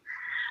scene.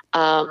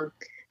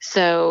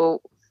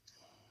 So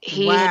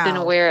he had been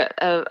aware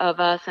of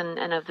us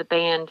and of the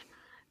band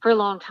for a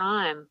long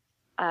time.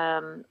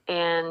 And,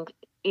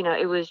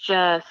 it was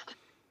just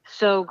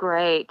so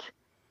great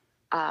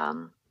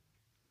to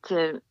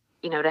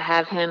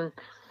have him.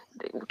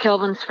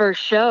 Kelvin's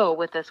first show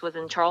with us was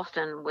in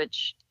Charleston,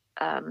 which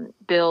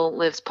Bill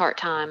lives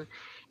part-time,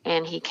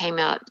 and he came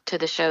out to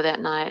the show that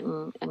night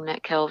and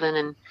met Kelvin.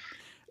 And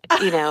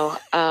I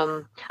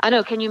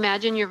know, can you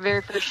imagine your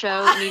very first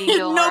show meeting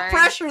Bill No Murray?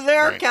 pressure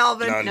there, Right.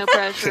 Kelvin. None. No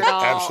pressure at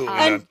all. Absolutely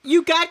And none.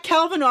 you got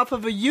Kelvin off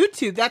of a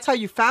YouTube. That's how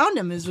you found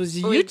him. Was a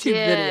We YouTube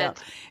video.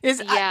 did.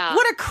 Yeah.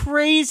 What a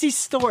crazy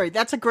story.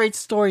 That's a great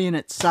story in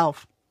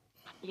itself.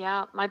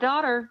 Yeah, my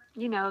daughter,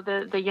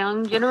 the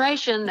young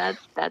generation,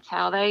 that's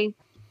how they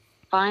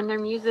find their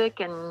music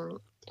and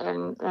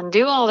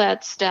do all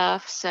that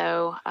stuff.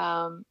 So,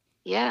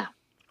 yeah,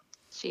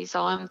 she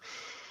saw him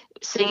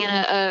singing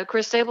a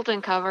Chris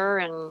Stapleton cover,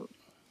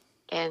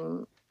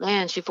 and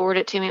man, she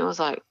forwarded it to me and was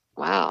like,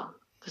 wow,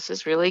 this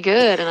is really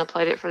good. And I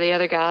played it for the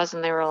other guys,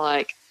 and they were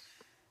like,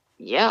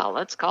 yeah,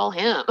 let's call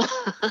him.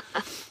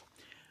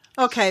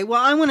 Okay,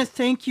 well, I want to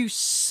thank you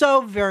so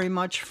very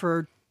much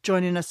for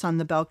joining us on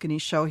the Balcony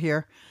Show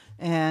here.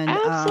 And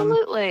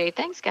Absolutely.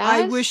 Thanks,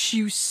 guys. I wish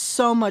you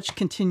so much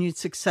continued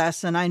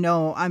success, and I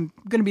know I'm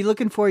going to be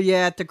looking for you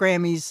at the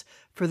Grammys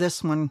for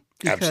this one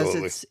because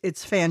Absolutely.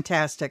 it's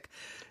fantastic.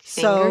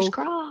 Fingers So,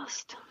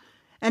 crossed.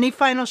 any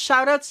final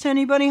shout-outs to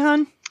anybody,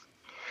 hon?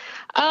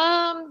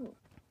 No,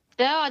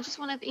 I just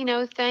want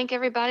to, thank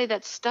everybody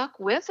that stuck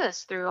with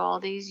us through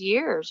all these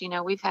years.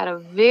 We've had a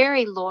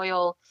very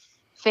loyal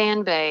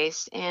fan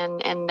base,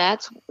 and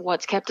that's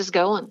what's kept us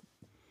going.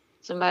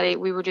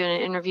 We were doing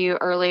an interview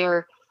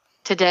earlier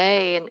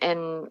today,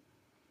 and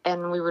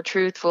we were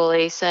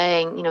truthfully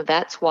saying,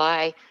 that's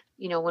why,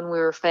 when we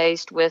were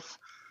faced with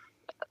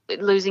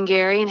losing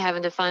Gary and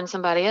having to find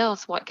somebody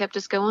else, what kept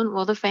us going?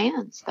 Well, the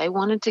fans, they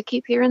wanted to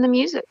keep hearing the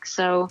music.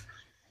 So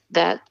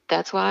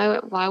that's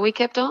why we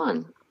kept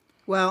on.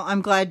 Well,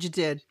 I'm glad you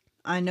did.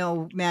 I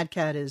know Mad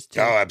Cat is too.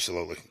 Oh,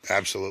 absolutely.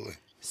 Absolutely.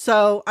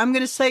 So I'm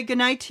going to say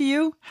goodnight to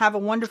you. Have a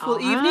wonderful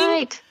All evening.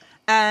 right.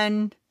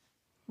 And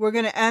we're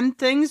going to end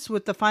things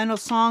with the final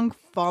song,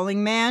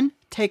 Falling Man.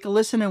 Take a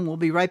listen, and we'll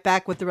be right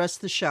back with the rest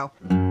of the show.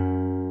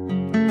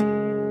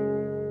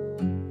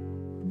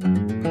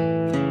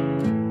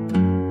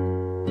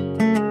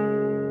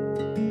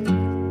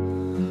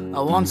 I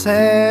once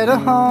had a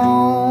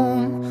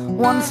home,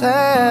 once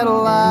had a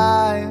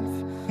life.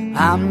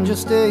 I'm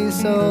just a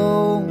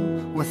soul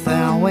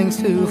without wings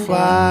to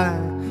fly.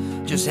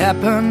 Just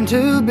happened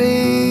to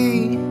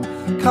be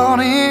caught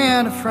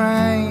in a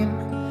frame.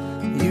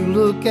 You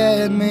look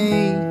at me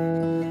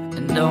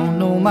and don't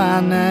know my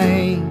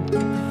name.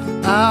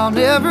 I'll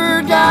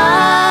never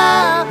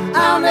die,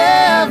 I'll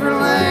never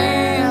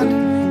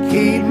land.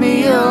 Keep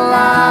me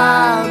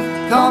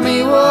alive, call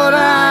me what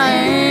I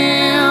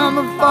am,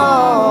 a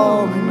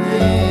falling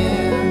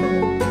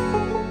man.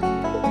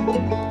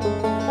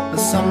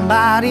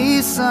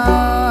 Somebody's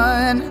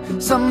son,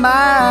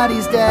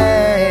 somebody's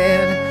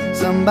dad,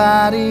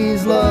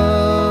 somebody's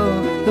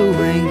love who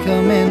ain't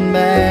coming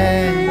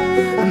back.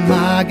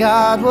 My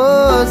God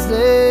was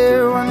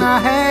there when I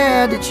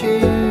had to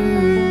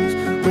choose,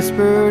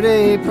 whispered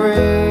a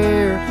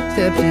prayer,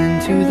 stepped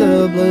into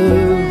the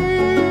blue.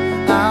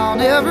 I'll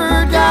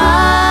never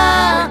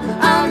die,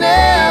 I'll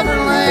never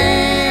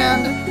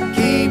land.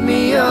 Keep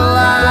me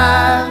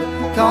alive,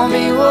 call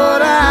me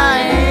what I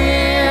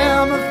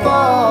am, a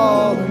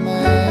fallen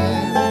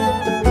man.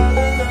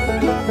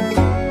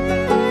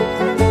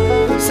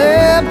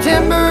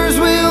 Septembers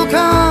will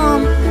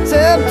come,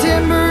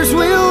 Septembers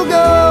will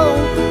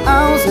go.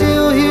 I'll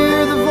still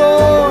hear the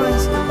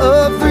voice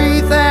of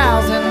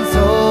 3,000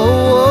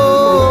 souls.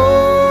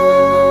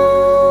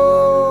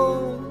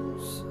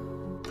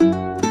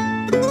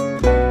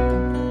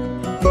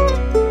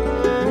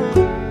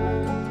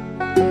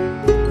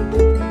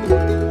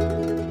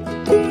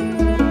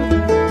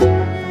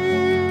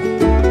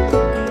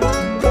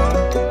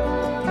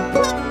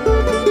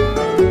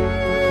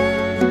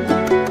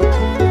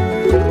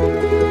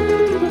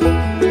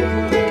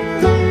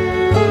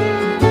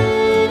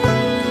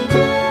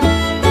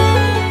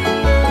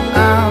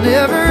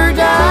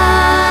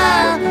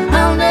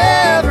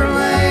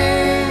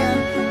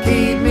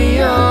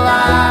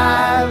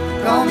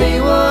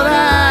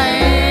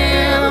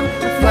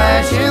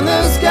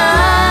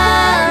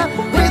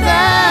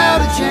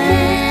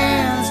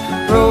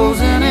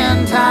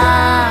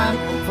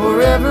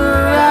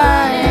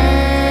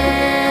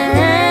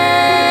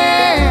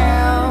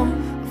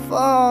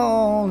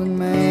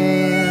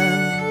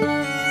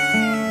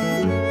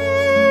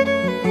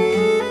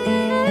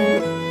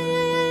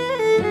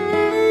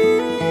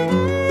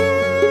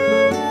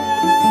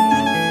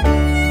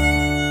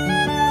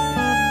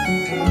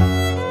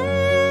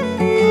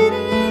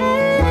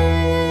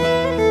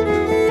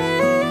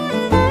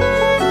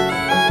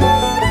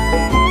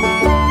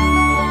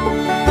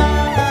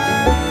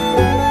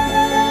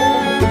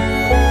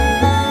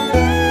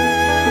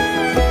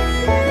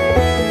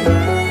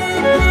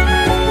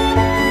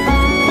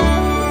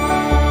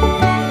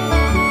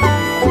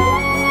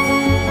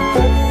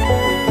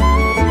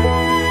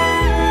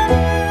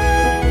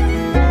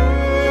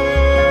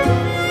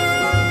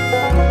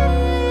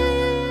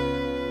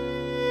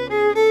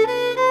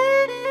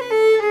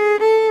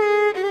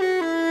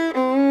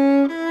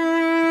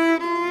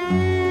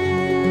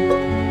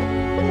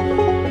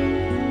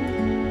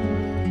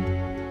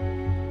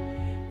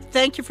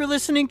 Thank you for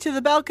listening to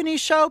The Balcony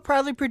Show,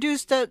 proudly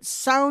produced at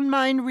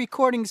Soundmind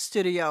Recording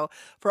Studio.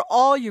 For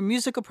all your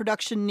musical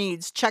production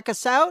needs, check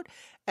us out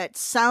at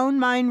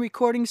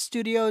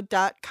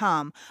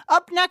soundmindrecordingstudio.com.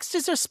 Up next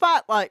is our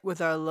Spotlight with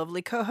our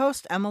lovely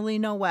co-host, Emily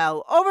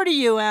Noel. Over to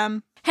you,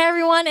 Em. Hey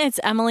everyone, it's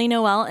Emily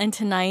Noel, and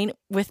tonight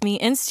with me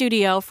in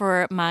studio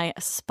for my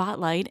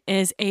Spotlight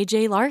is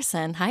AJ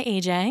Larson. Hi,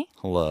 AJ.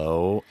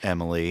 Hello,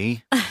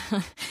 Emily.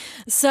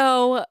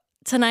 So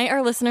tonight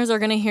our listeners are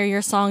going to hear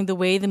your song "The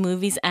Way the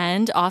Movies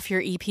End" off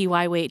your EP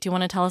Why Wait. Do you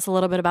want to tell us a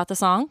little bit about the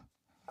song?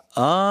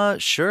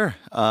 Sure.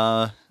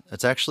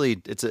 It's actually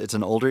it's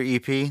an older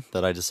EP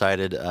that I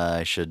decided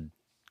I should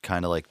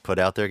kind of like put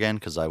out there again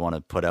because I want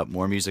to put out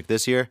more music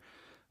this year.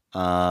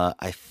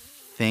 I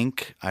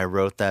think I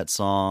wrote that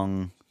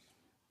song.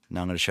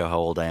 Now I'm going to show how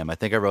old I am. I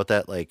think I wrote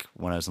that like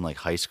when I was in like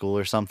high school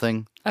or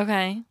something.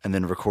 Okay. And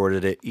then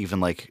recorded it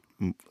even like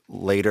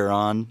later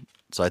on.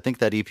 So I think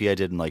that EP I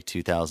did in like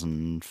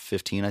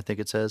 2015, I think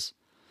it says.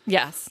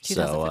 Yes,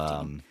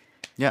 2015. So,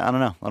 yeah, I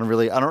don't know. I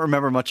don't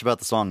remember much about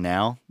the song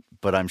now,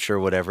 but I'm sure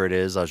whatever it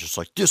is, I was just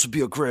like, this would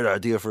be a great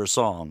idea for a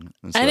song.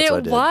 So and that's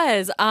what it I did.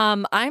 was.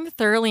 I'm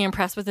thoroughly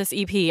impressed with this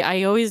EP.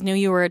 I always knew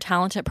you were a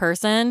talented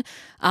person,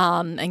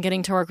 and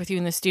getting to work with you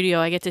in the studio,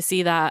 I get to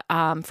see that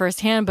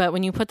firsthand. But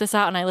when you put this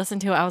out and I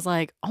listened to it, I was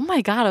like, oh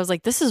my God, I was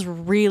like, this is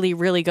really,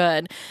 really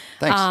good.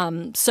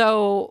 Thanks.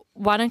 So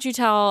why don't you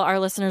tell our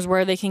listeners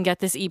where they can get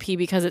this EP,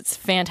 because it's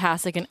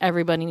fantastic and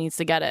everybody needs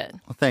to get it.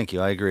 Well, thank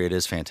you. I agree. It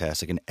is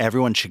fantastic. And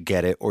everyone should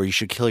get it, or you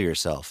should kill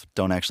yourself.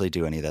 Don't actually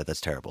do any of that.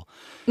 That's terrible.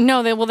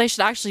 No, they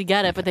should actually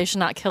get it, but they should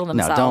not kill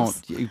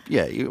themselves. No,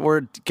 don't.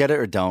 Or get it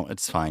or don't.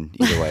 It's fine.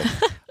 Either way.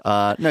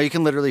 No, you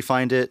can literally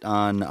find it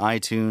on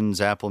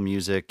iTunes, Apple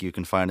Music. You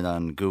can find it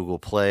on Google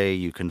Play.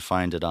 You can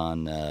find it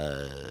on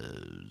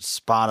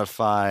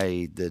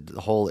Spotify, the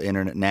whole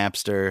internet,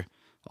 Napster,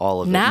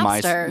 all of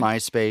Napster. it.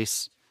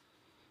 MySpace.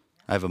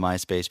 I have a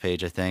MySpace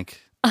page, I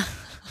think. I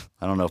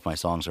don't know if my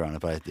songs are on it,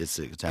 but it's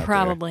out there.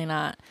 Probably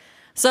not.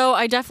 So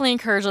I definitely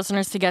encourage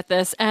listeners to get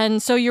this.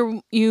 And so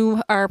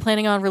you are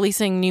planning on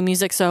releasing new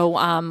music.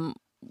 So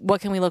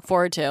what can we look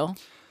forward to?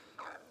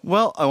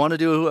 Well, I want to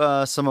do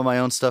some of my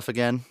own stuff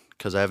again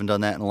because I haven't done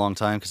that in a long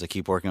time because I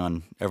keep working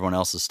on everyone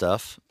else's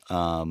stuff.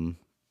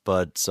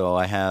 But so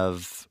I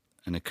have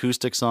an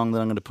acoustic song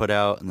that I'm going to put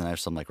out, and then I have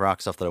some like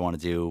rock stuff that I want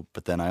to do.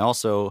 But then I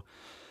also,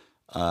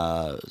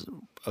 a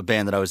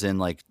band that I was in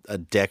like a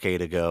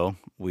decade ago,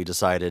 we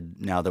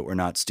decided now that we're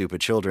not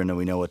stupid children and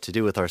we know what to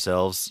do with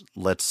ourselves,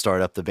 let's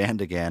start up the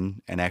band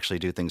again and actually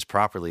do things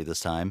properly this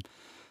time.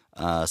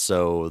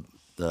 So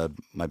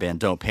my band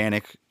Don't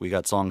Panic, we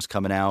got songs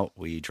coming out.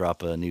 We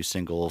drop a new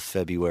single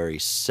February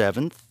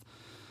 7th.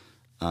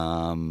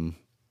 And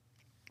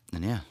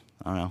yeah,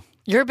 I don't know.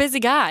 You're a busy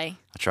guy.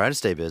 I try to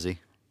stay busy.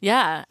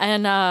 Yeah.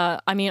 And I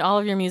mean, all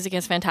of your music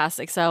is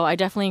fantastic. So I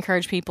definitely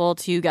encourage people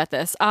to get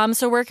this.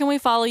 So where can we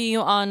follow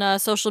you on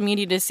social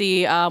media to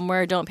see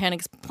where Don't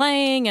Panic's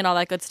playing and all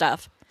that good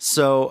stuff?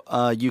 So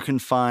you can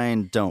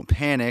find Don't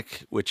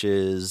Panic, which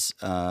is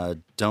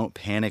Don't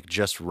Panic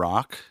Just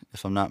Rock,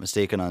 if I'm not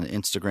mistaken, on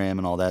Instagram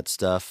and all that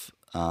stuff.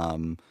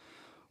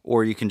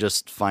 Or you can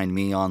just find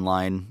me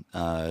online.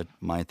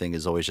 My thing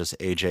is always just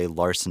AJ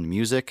Larson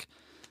Music.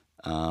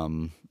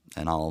 And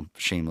I'll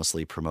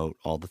shamelessly promote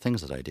all the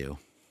things that I do.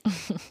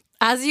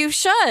 As you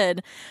should. Yeah.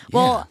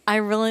 Well, I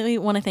really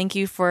want to thank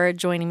you for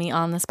joining me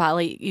on the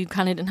Spotlight. You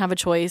kind of didn't have a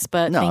choice,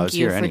 but No, I thank was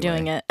you here for anyway.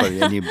 doing it. But,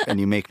 and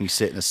you make me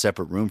sit in a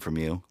separate room from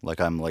you,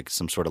 like I'm like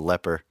some sort of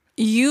leper.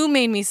 You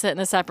made me sit in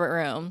a separate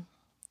room,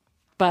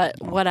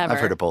 but whatever. I've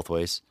heard it both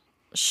ways.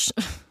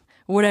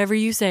 Whatever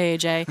you say,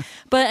 AJ.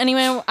 But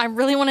anyway, I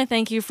really want to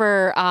thank you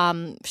for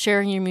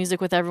sharing your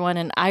music with everyone,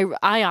 and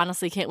I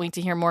honestly can't wait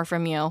to hear more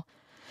from you.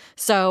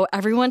 So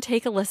everyone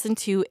take a listen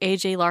to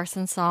AJ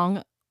Larson's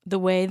song, The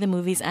Way the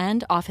Movies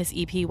End, off his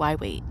EP, Why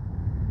Wait?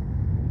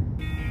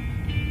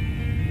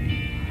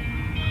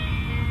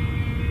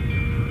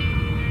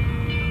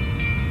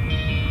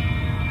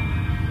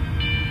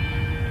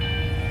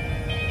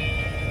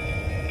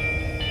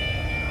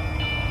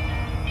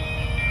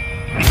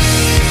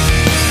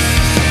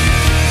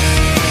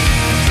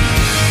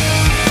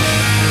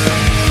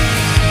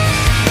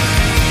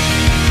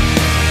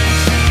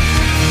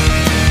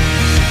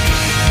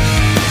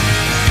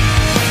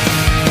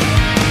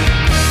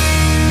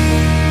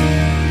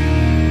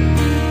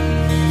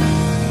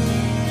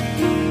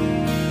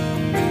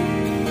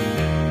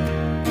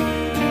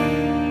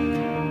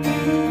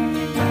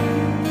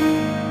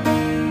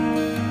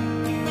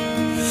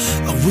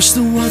 Wish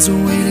there was a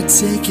way to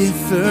take it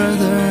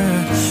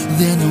further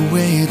than the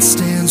way it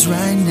stands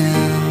right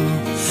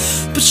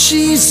now. But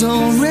she's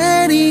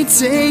already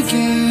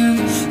taken.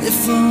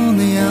 If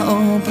only I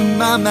opened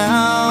my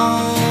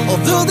mouth.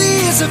 Although the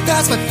years have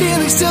passed, my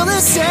feeling's still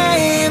the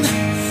same.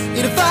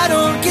 And if I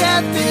don't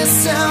get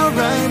this out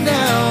right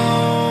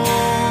now,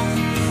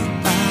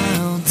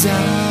 I'll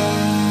die.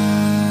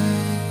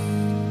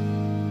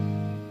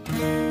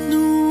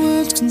 No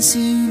words can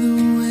say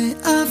the way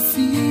I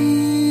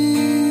feel.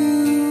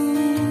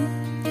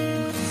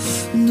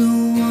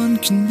 No one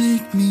can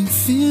make me feel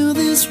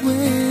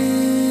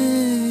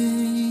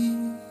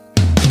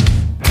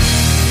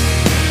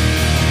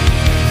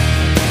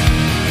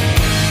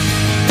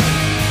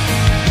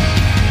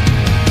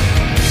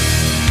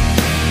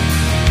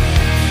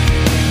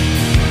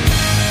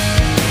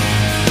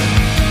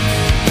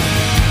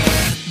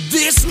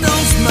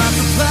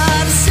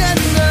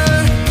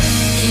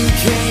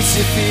case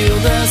you feel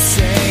the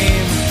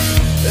same.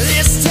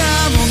 This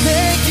time we'll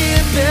make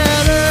it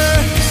better.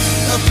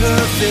 A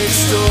perfect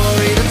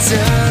story to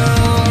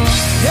tell.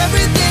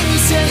 Everything we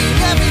say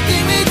and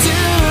everything we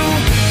do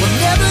will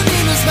never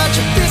mean as much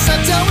if this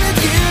I've done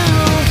with you.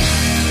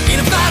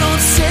 And if I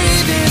don't say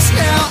this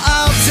now,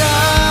 I'll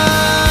die.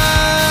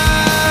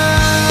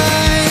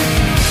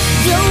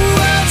 No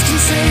words can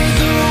say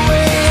the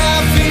way I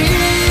feel.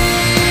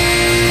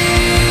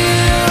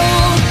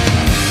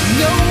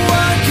 No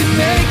one can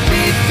make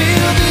me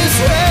feel this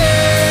way.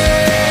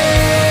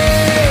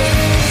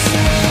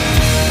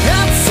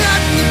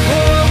 Outside in the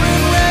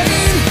pouring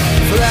rain,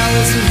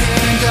 flowers in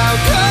hand, I'll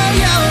call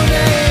your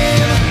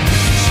name.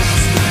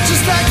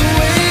 Just like the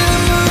way the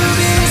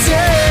movies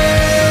end.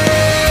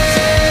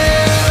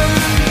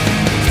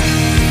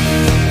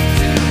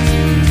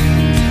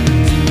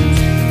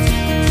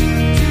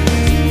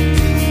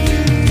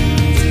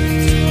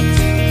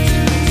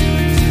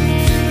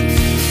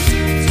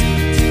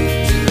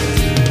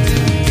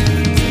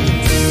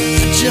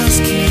 I just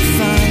can't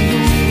find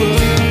the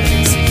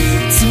words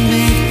to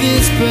make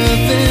this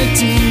perfect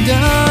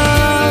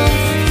enough.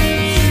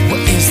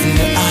 What is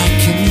there I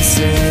can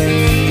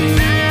say?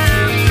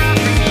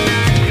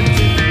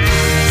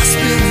 I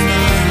spill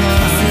my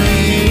heart for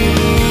you,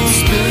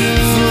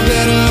 for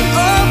better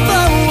or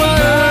for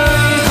worse,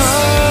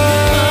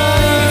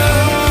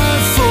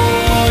 for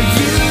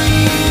you.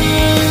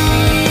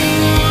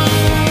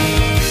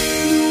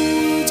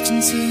 No words can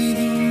say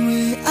the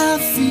way I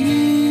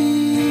feel.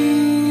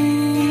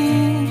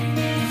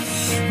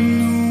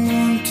 No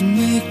one can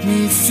make me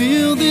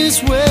feel this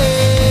way.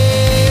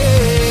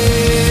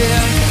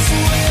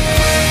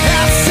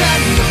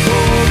 Outside in the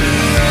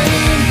pouring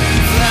rain,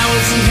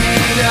 flowers in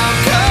hand, I'll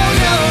call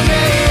your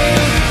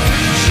name.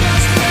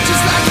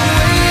 Just like the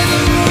way the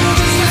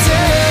movies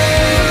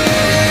end.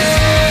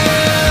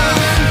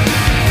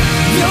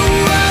 No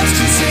words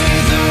can say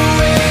the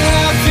way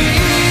I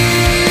feel.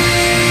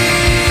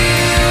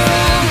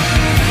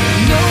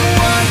 No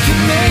one can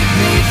make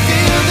me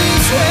feel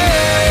this way.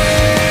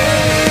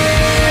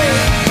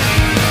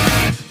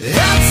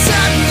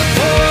 Outside in the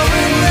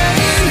pouring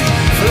rain,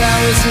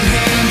 flowers in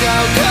hand,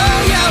 I'll call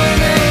your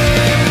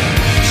name.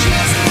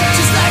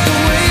 Just like the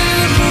way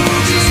the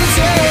movies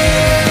end.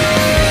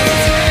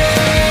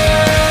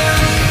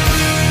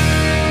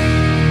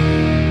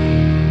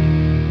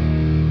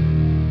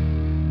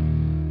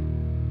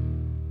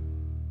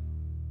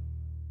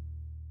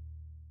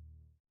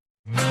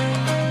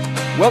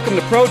 Welcome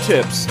to Pro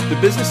Tips, the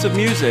business of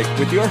music,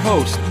 with your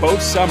host, Bo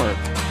Summer.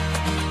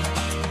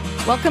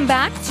 Welcome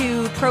back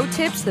to Pro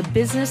Tips, the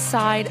business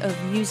side of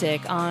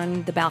music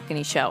on The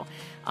Balcony Show.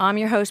 I'm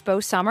your host, Bo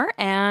Summer,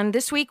 and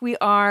this week we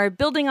are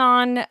building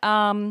on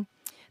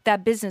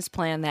that business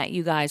plan that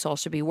you guys all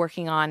should be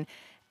working on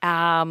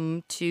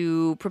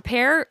to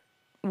prepare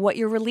what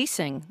you're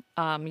releasing,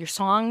 your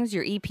songs,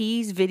 your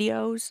EPs,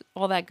 videos,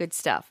 all that good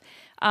stuff.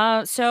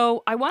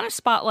 So I want to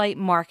spotlight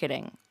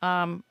marketing.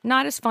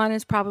 Not as fun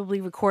as probably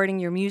recording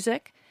your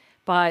music,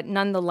 but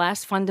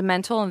nonetheless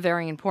fundamental and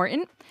very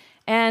important.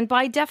 And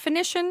by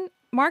definition,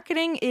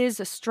 marketing is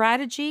a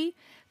strategy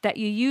that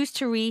you use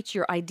to reach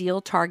your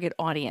ideal target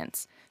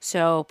audience.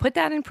 So put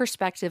that in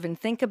perspective and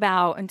think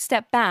about and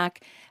step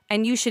back,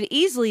 and you should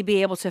easily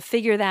be able to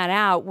figure that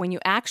out when you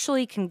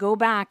actually can go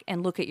back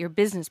and look at your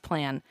business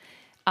plan.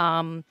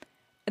 That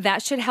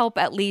should help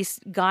at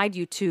least guide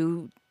you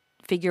to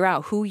figure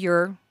out who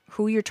your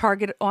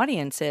target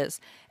audience is,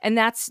 and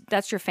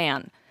that's your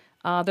fan.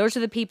 Those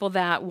are the people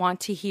that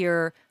want to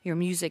hear your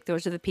music.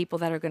 Those are the people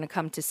that are going to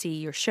come to see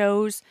your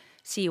shows,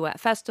 see you at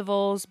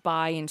festivals,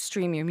 buy and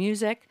stream your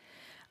music.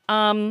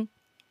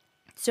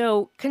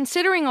 So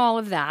considering all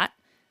of that,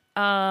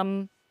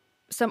 some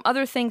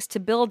other things to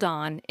build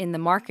on in the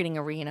marketing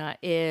arena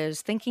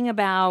is thinking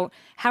about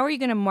how are you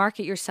going to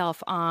market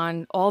yourself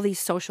on all these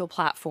social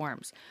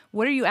platforms?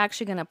 What are you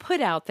actually going to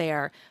put out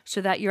there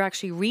so that you're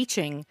actually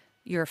reaching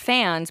your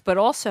fans, but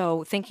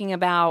also thinking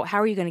about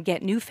how are you going to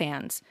get new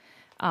fans?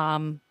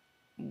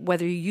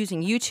 Whether you're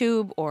using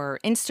YouTube or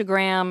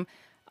Instagram,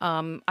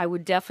 I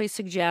would definitely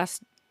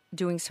suggest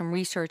doing some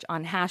research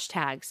on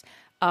hashtags.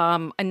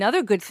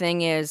 Another good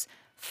thing is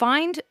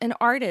find an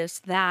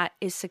artist that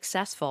is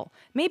successful.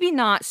 Maybe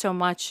not so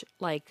much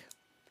like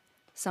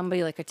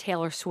somebody like a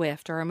Taylor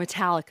Swift or a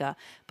Metallica,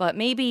 but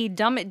maybe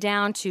dumb it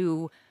down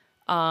to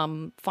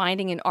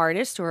finding an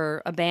artist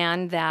or a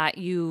band that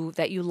you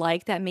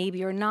like that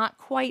maybe are not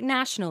quite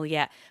national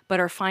yet, but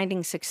are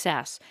finding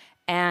success.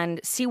 And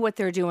see what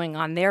they're doing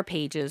on their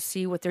pages,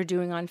 see what they're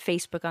doing on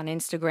Facebook, on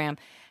Instagram.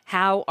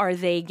 How are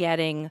they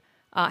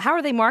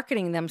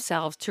marketing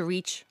themselves to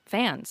reach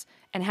fans?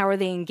 And how are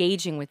they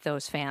engaging with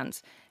those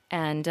fans?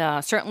 And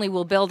certainly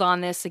we'll build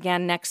on this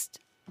again next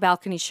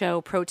Balcony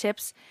Show Pro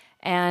Tips.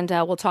 And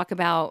we'll talk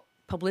about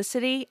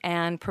publicity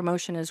and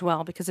promotion as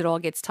well, because it all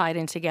gets tied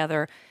in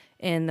together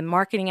in the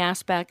marketing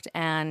aspect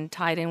and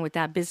tied in with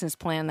that business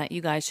plan that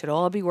you guys should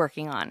all be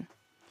working on.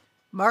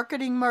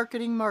 Marketing,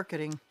 marketing,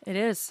 marketing. It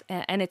is,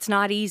 and it's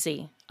not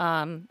easy.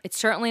 It's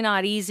certainly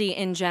not easy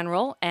in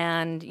general,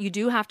 and you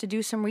do have to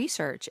do some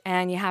research,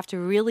 and you have to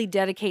really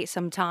dedicate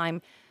some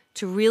time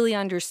to really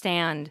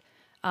understand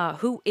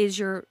who is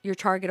your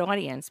target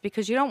audience,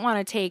 because you don't want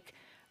to take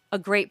a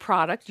great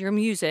product, your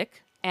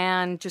music,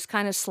 and just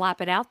kind of slap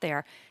it out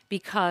there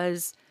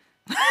because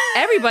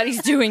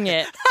everybody's doing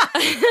it.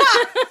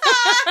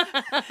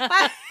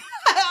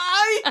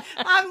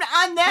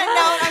 On that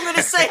note, I'm going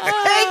to say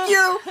thank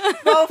you,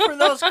 Bo, for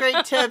those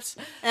great tips.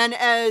 And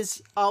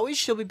as always,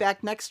 she'll be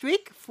back next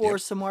week for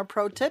some more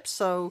pro tips.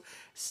 So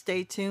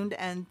stay tuned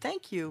and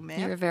thank you, man.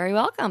 You're very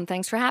welcome.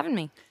 Thanks for having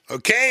me.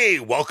 Okay,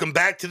 welcome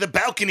back to the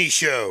Balcony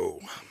Show.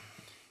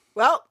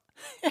 Well,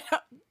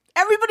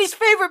 everybody's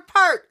favorite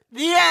part,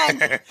 the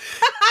end.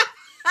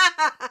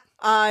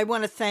 I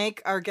want to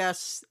thank our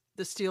guests,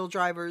 the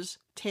Steeldrivers,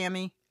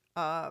 Tammy,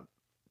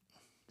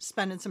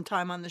 spending some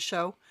time on the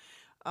show.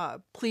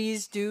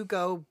 Please do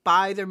go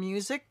buy their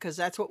music because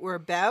that's what we're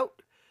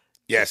about.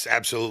 Yes,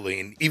 absolutely.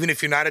 And even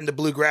if you're not into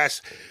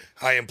bluegrass,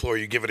 I implore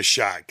you, give it a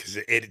shot because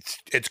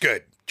it's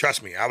good.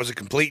 Trust me, I was a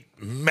complete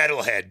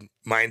metalhead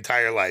my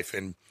entire life,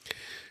 and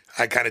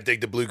I kind of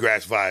dig the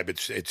bluegrass vibe.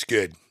 It's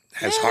good.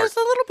 Has heart. There's a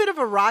little bit of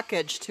a rock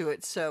edge to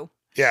it, so.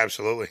 Yeah,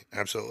 absolutely.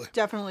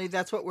 Definitely,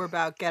 that's what we're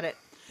about. Get it.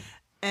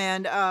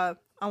 And I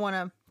want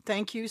to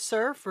thank you,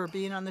 sir, for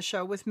being on the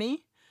show with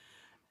me.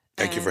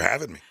 Thank you for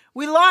having me.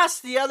 We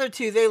lost the other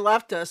two. They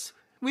left us.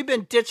 We've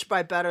been ditched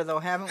by better, though,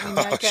 haven't we,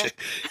 Matt?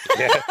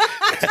 Yeah.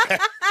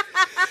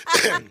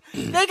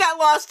 They got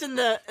lost in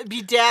the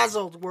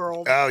bedazzled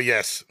world. Oh,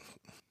 yes.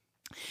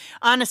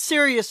 On a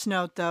serious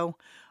note, though,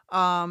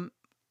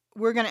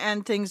 we're going to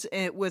end things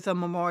with a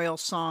memorial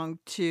song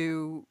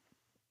to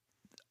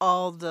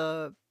all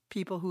the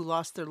people who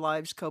lost their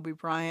lives, Kobe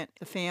Bryant,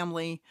 the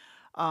family,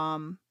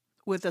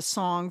 with a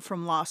song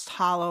from Lost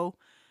Hollow.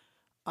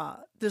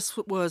 This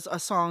was a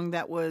song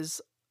that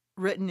was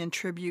written in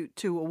tribute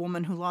to a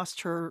woman who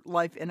lost her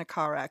life in a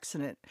car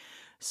accident.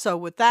 So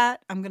with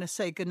that, I'm going to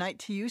say goodnight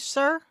to you,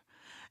 sir,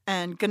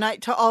 and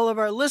goodnight to all of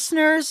our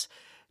listeners.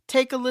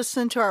 Take a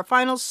listen to our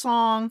final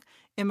song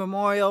in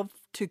memorial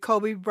to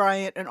Kobe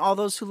Bryant and all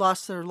those who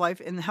lost their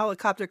life in the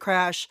helicopter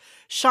crash.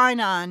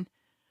 Shine on.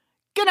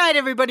 Good night,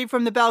 everybody,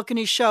 from the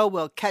Balcony Show.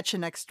 We'll catch you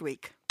next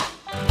week.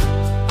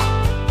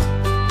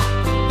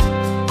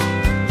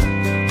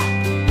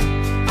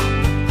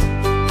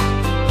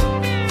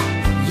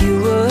 You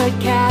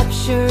would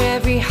capture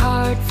every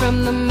heart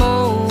from the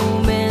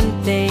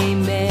moment they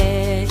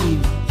met you.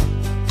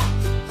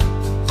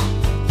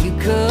 You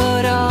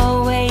could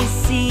always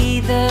see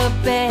the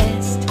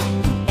best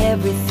in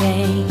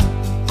everything.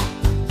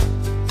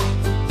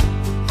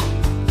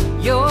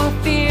 Your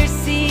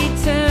fierce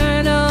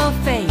eternal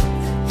faith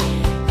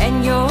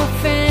and your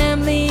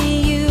family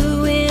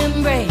you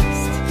embraced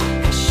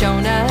has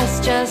shown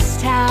us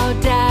just how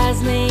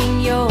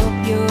dazzling your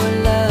pure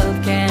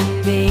love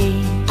can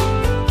be.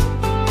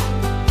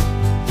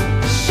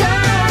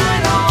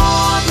 Shine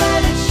on,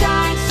 let it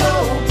shine so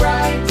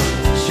bright.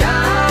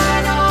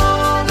 Shine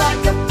on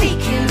like a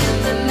beacon in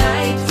the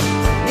night.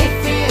 It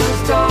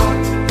feels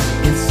dark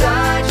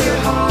inside your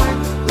heart,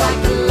 like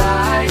the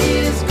light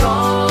is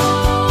gone.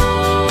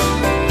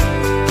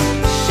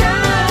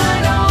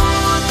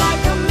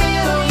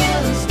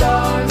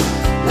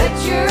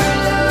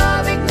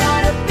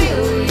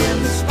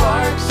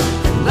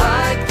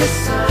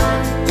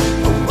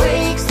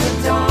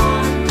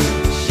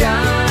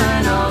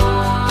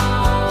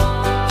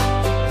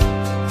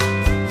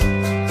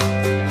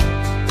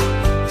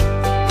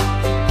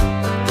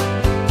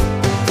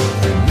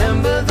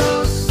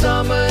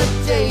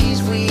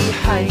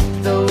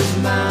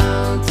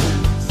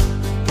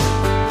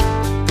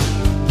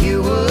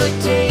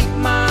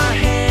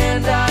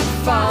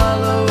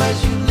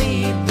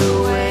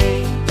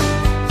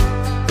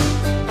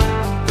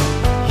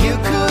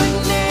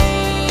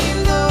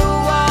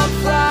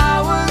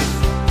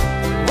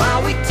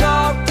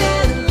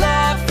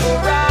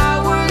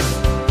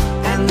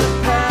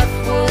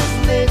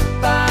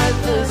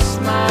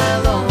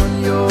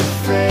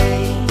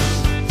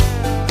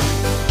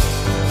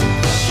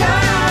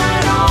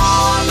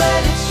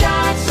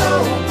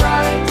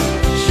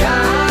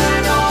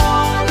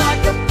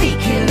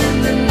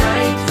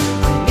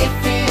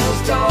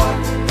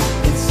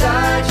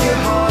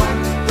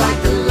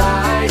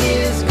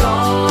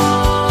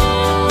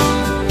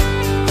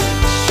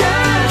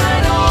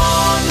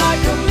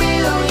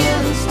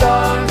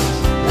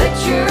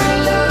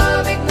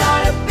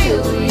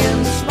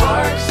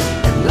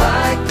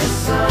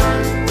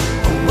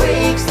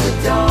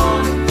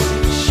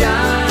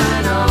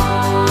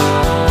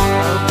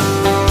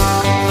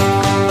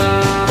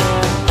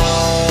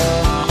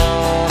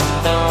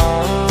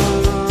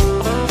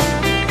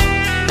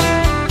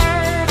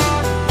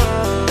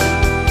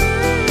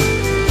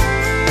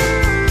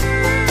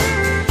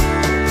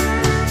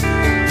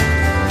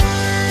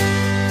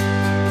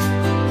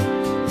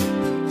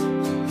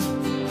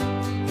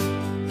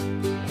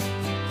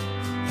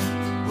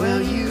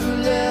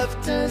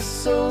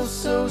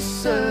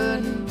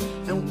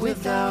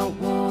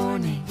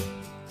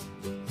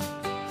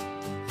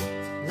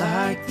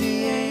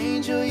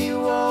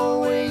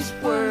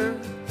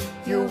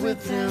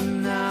 with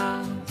them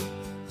now.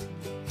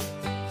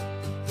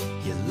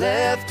 You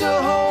left a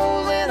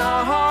hole in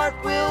our heart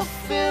we'll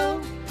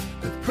fill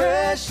with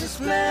precious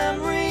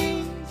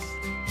memories,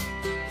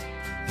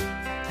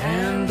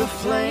 and the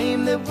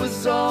flame that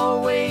was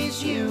always